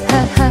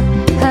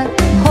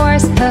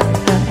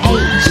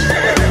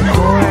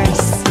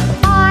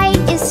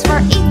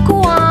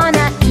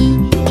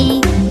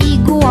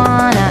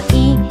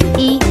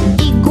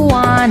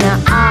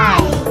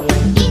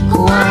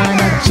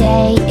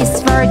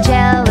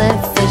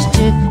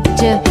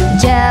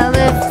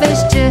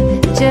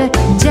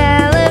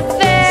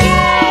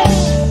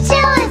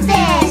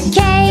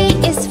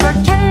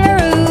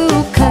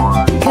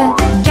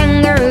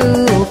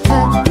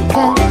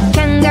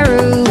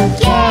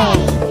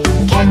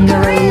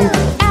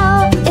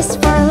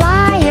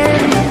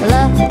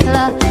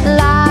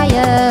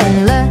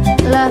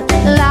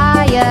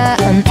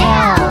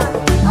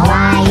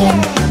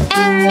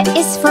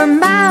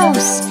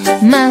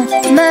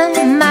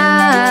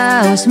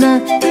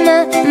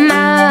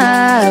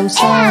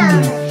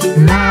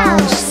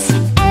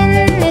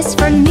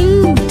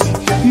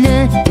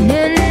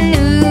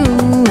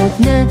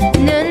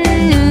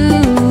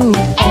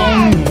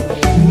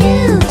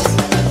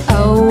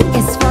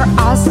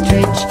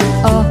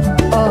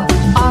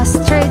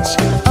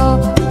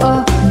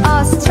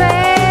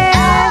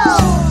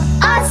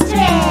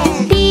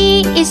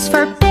 is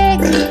for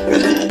pig.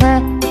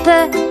 Pig.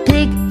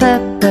 Pig.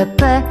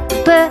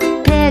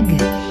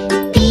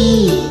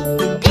 Pig.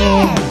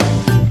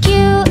 Q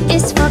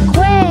is for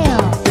quail.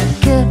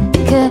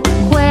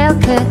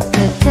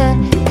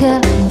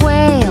 Quail.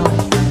 Quail.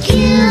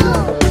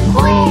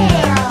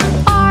 Quail.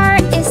 R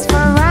is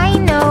for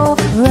rhino.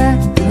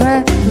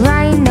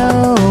 Rhino.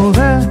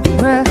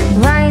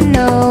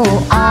 Rhino.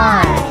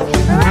 R.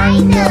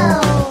 Rhino.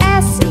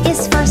 S is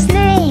for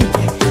snake.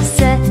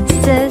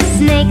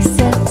 Snake.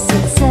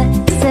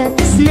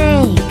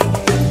 Snake.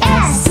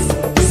 S.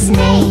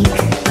 Snake.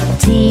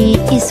 T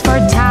is for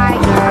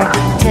tiger.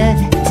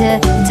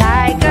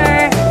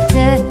 Tiger.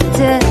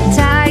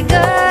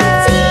 Tiger.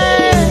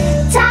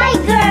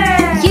 Tiger.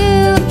 U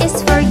is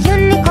for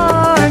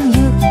unicorn.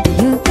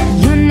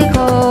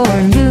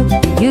 Unicorn.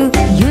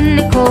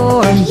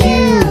 Unicorn.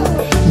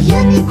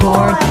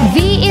 Unicorn. V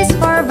is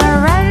for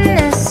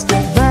varanus.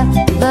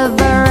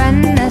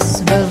 Varanus.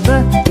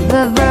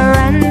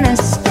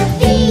 Varanus.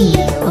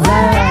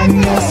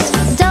 Varanus.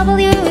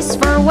 W is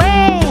for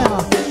whale.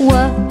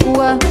 Whale.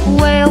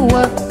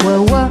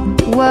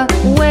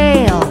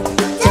 Whale.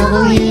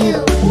 W.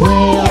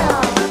 Whale.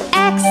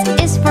 X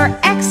is for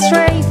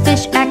x-ray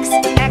fish.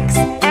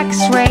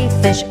 X-ray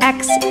fish.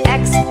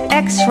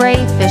 X-ray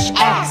fish.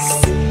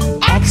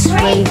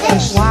 X-ray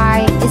fish. Y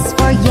is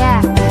for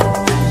yak.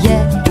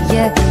 Yak.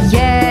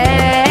 Yak.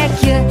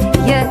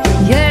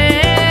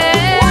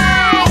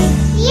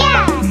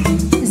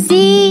 Z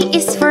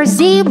is for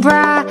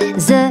zebra.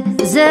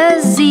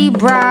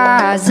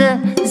 Zebra.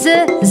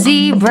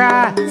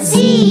 Zebra.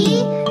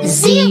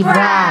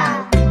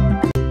 Zebra.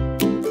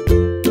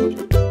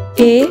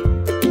 A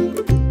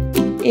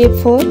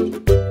for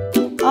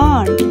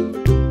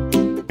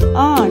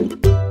ant.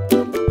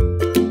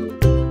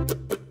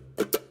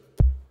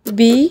 B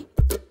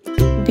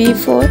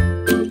for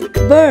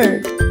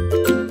bird.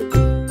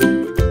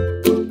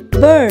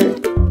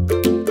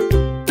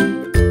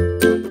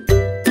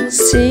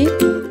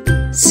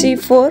 C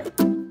for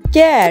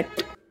cat.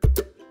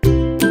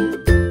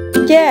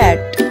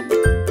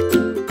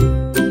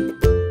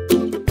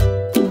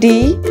 D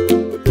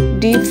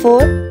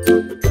for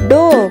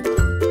dog.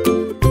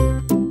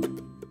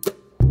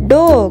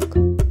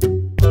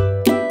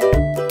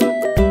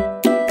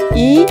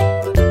 E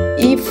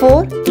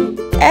for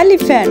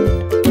elephant.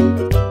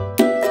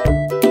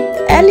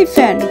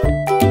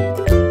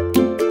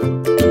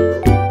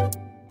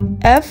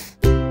 F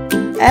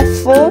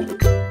for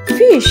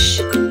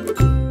fish.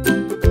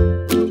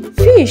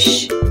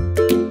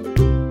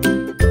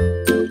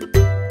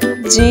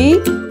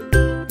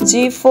 G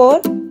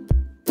for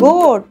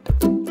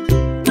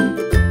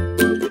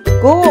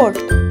goat.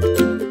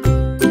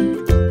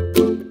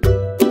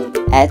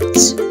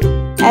 H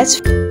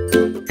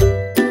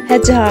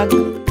hedgehog.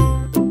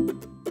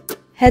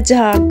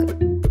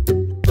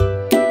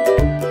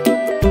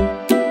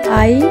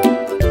 I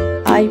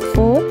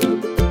for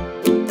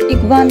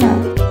iguana.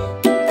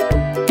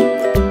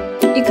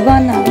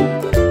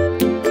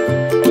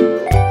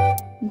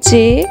 J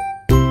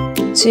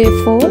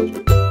for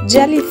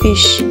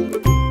jellyfish.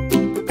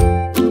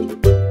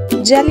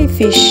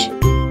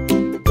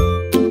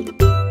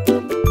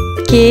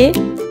 K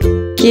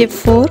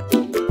for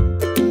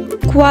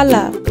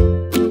koala.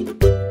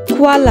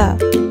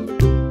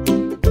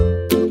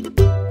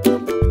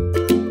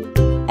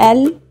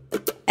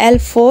 L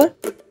for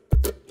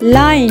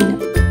lion.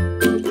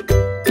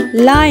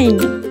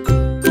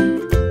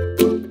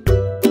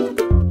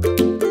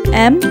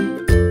 M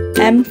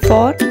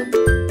for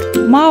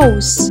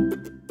mouse.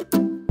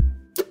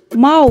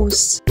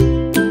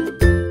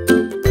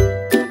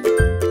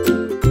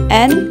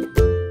 N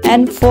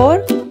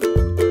for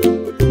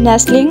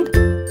nestling.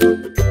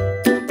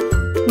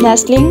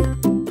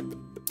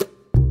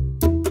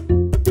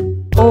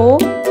 O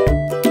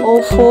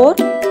for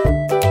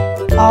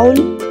owl.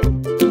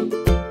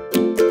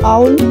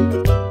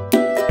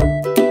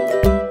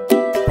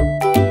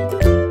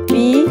 P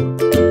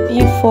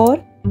for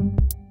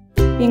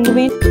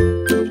penguin.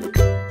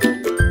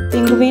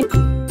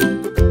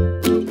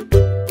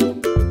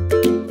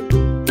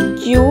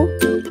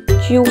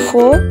 Q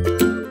for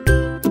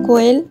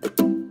quail.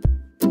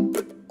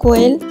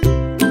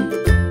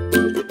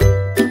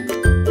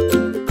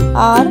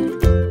 R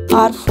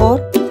for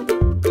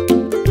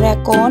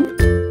raccoon.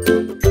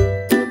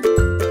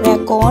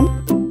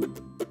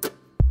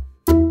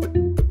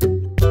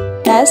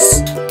 S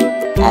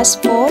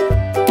for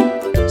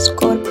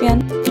scorpion.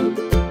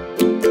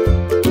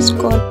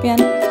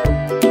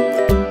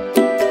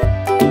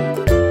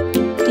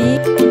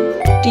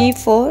 T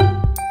for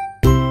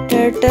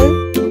turtle.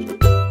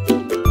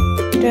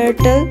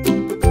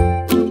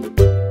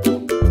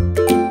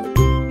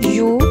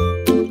 U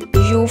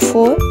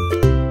for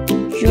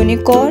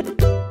unicorn.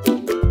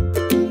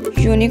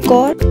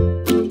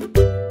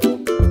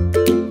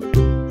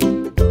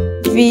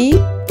 V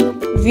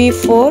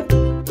for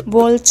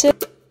vulture.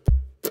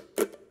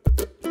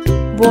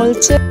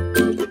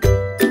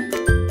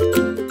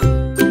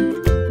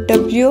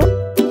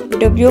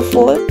 W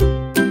for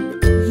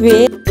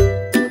whale.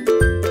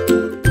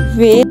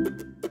 whale.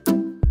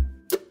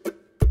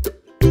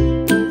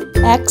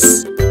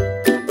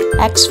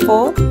 X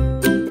for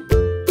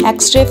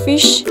X-ray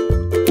fish.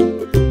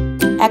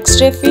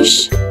 X-ray fish.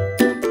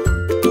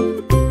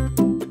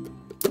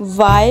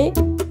 Y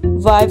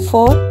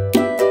for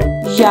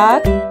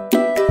yak.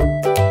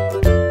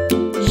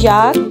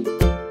 Yak.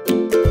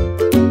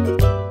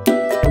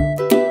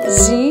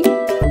 Z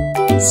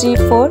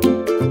for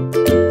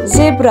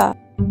zebra.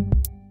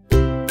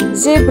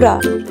 Zebra.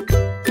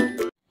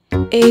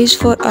 A is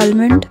for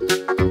almond.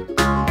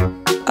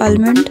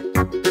 Almond.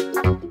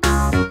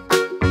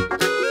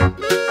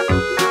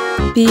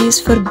 B is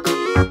for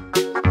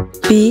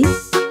bee.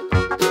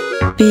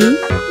 Bee.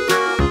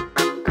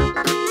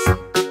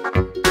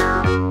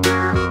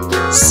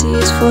 C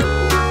is for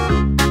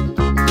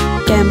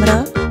camera.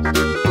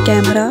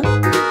 Camera.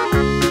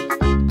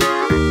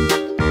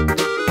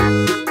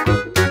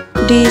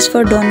 D is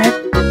for donut.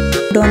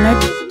 Donut.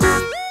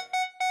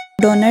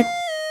 Donut.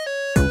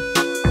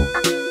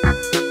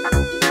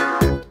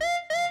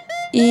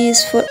 E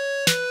is for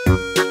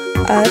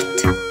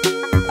earth.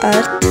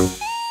 Earth.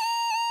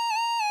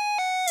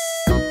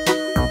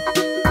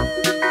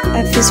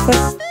 F is for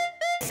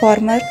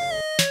farmer.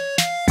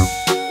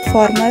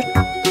 Farmer.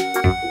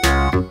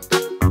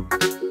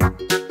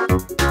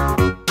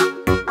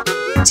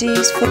 G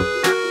is for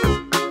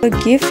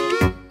gift.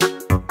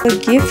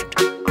 Gift.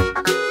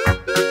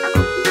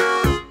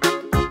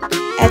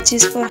 H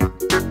is for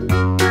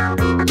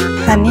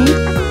honey.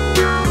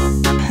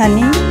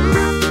 Honey.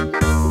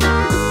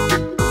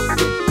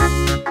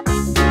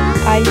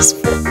 I is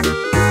for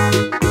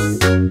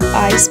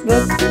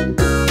iceberg.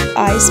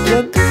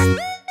 Iceberg.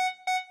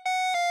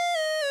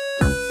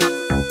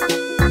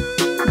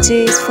 J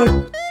is for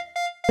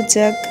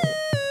jug.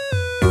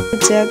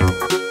 Jug.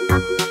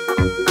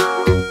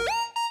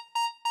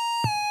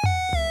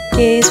 K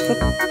is for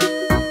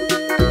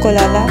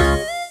koala.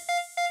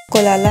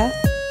 Koala.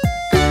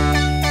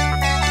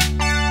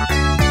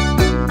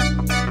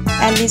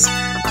 L is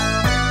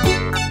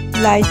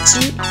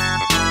lychee.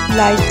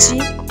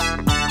 Lychee.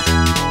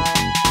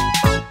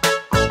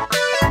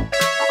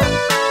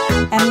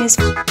 M is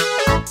for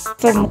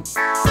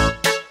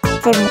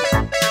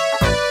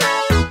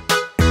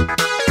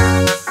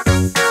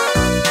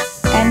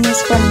N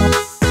is for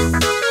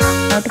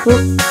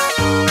notebook.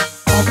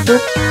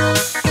 Notebook.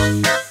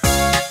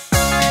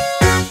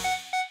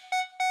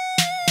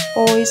 O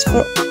is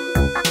for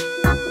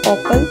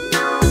opal.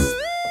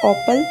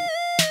 Opal.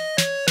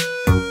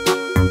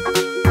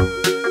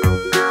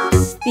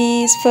 P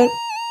is for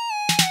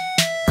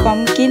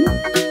pumpkin.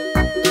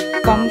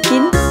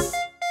 Pumpkin.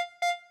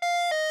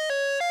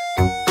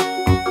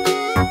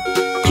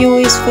 Q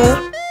is for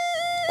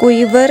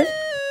quiver.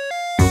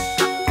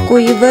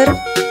 Quiver.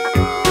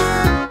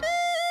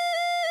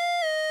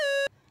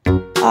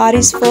 R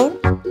is for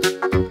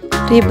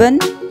ribbon.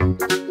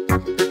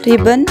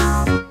 Ribbon.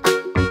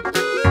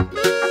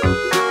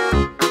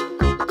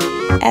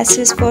 S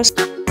is for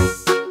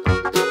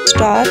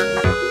star.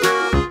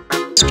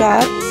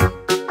 Star.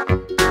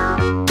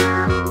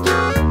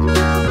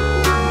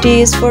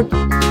 T is for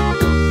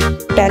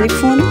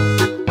telephone.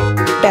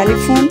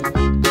 Telephone.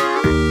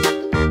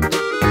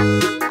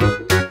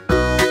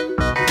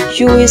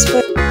 U is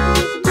for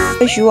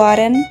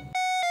urn.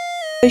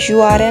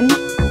 Urn.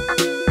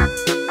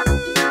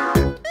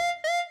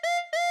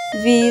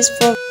 V is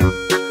for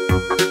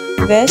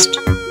vest.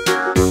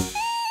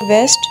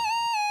 Vest.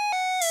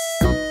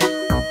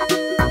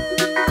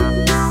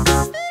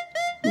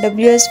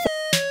 W is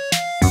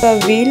for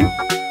wheel.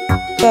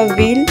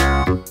 Wheel.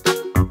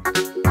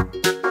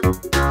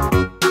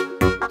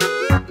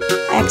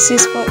 X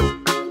is for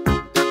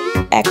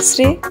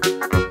X-ray.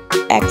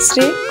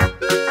 X-ray.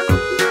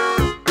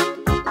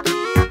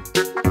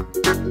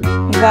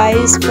 Y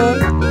is for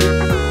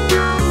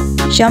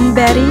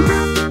jumberry.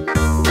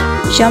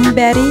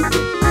 Jumberry.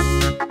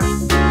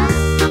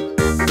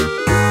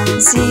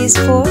 Z is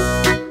for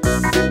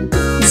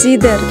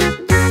zither.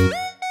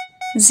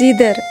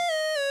 Zither.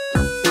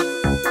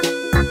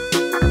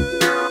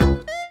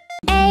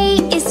 A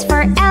is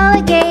for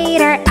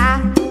alligator.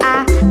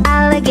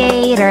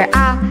 Alligator.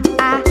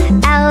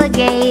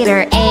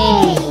 Alligator. A.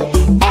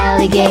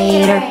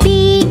 Alligator. B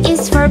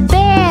is for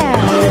bear.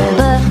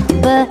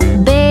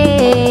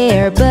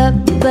 Bear.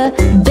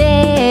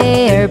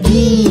 Bear. B.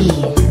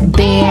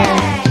 Bear.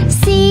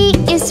 C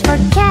is for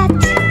cat.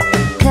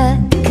 Cat.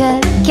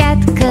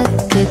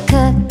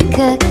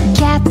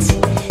 Cat.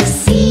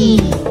 C.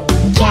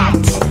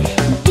 Cat.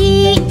 D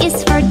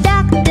is for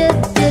duck. Duck.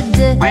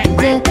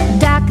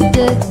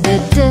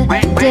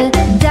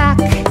 Duck.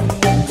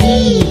 D.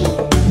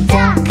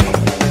 Duck.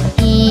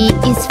 E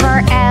is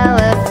for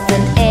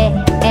elephant.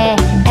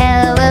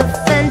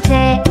 Elephant.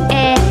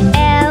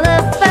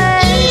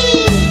 Elephant.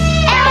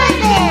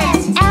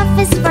 Elephant. F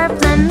is for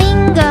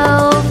flamingo.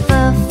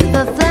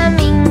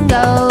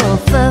 Flamingo.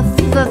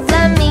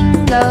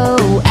 Flamingo.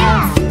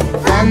 F.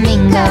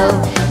 Flamingo.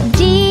 G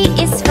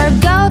is for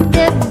goat.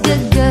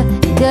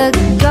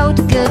 Goat.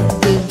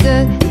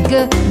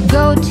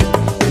 Goat.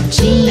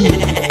 G.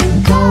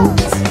 Goat.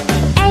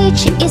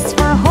 H is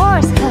for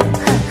horse, h,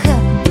 h, h,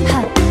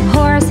 h.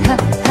 Horse, h,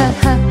 h,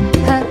 h,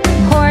 h.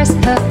 Horse,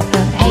 h,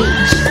 h,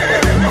 H.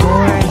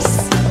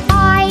 Horse.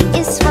 I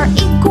is for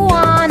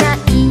iguana,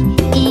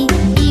 E,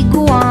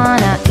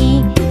 iguana, E,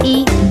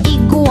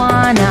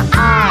 iguana,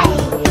 I.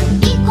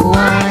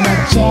 Iguana.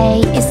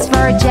 J is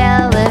for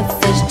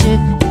jellyfish, J,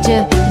 J,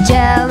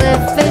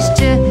 jellyfish,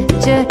 J,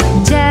 J,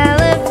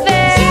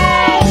 jellyfish.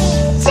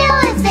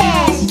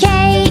 Jellyfish. K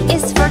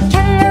is for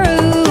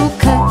kangaroo,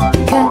 K,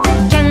 K,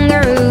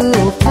 kangaroo,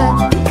 K,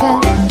 K,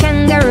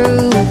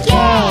 kangaroo, K,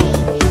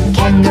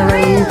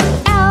 kangaroo.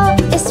 L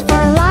is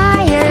for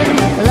lion,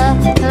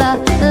 L,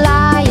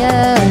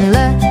 lion,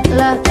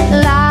 L,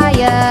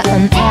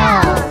 lion,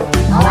 L,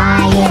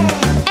 lion.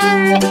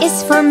 M is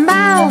for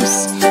mouse,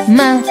 M,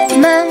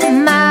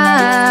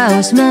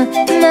 mouse, M,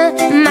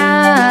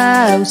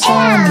 mouse,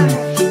 M,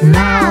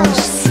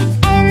 mouse.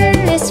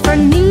 N is for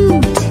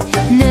newt,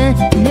 N,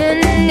 newt,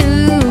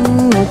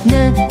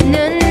 newt,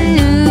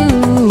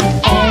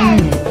 N,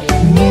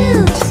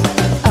 newt.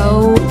 O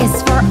is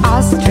for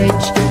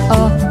ostrich,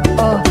 O,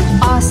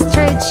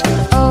 ostrich,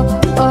 O,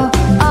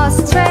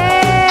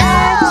 ostrich.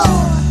 O,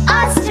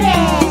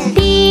 ostrich. P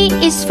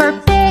is for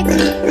pig,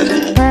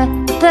 pig,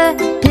 pig,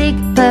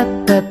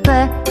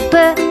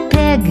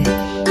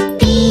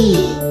 P,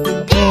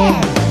 pig.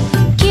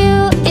 Q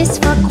is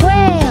for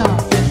quail,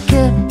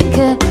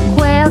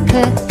 quail,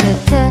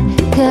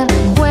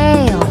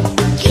 quail,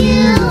 Q,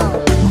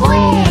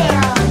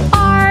 quail.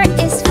 R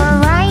is for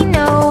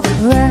rhino,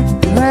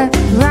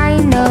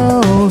 rhino,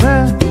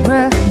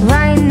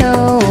 rhino,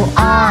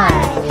 R,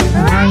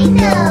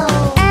 rhino.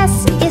 S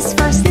is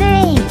for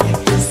snake,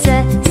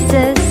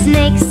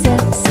 snake,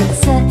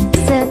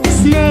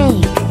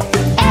 snake,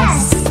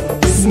 S,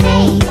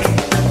 snake.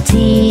 T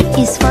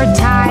is for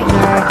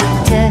tiger,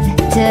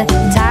 tiger,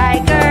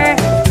 tiger,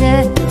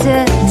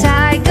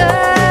 tiger.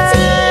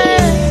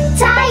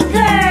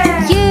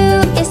 U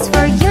is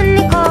for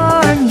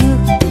unicorn,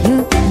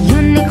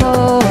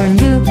 unicorn,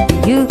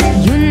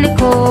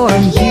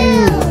 unicorn,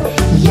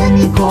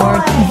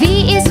 unicorn. V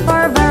is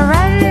for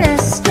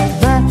varanus,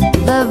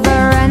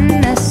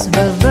 varanus,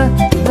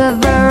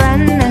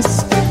 varanus,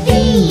 V,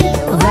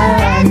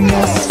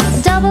 varanus.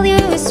 W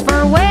is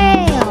for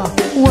whale,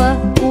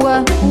 whale,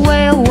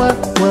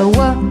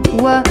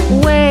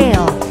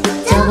 whale,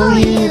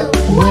 W,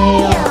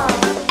 whale.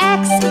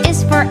 X is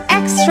for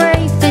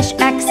x-ray fish,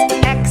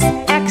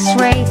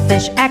 x-ray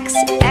fish,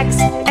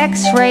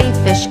 x-ray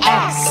fish,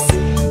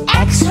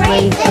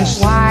 x-ray fish.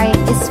 Y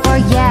is for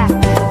yak,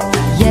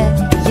 yak,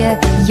 yak.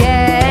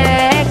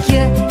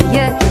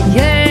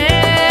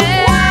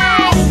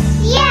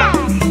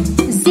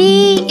 Z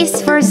is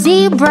for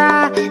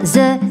zebra,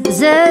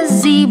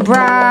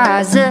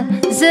 zebra,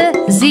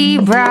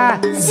 zebra,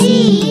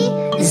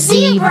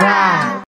 zebra.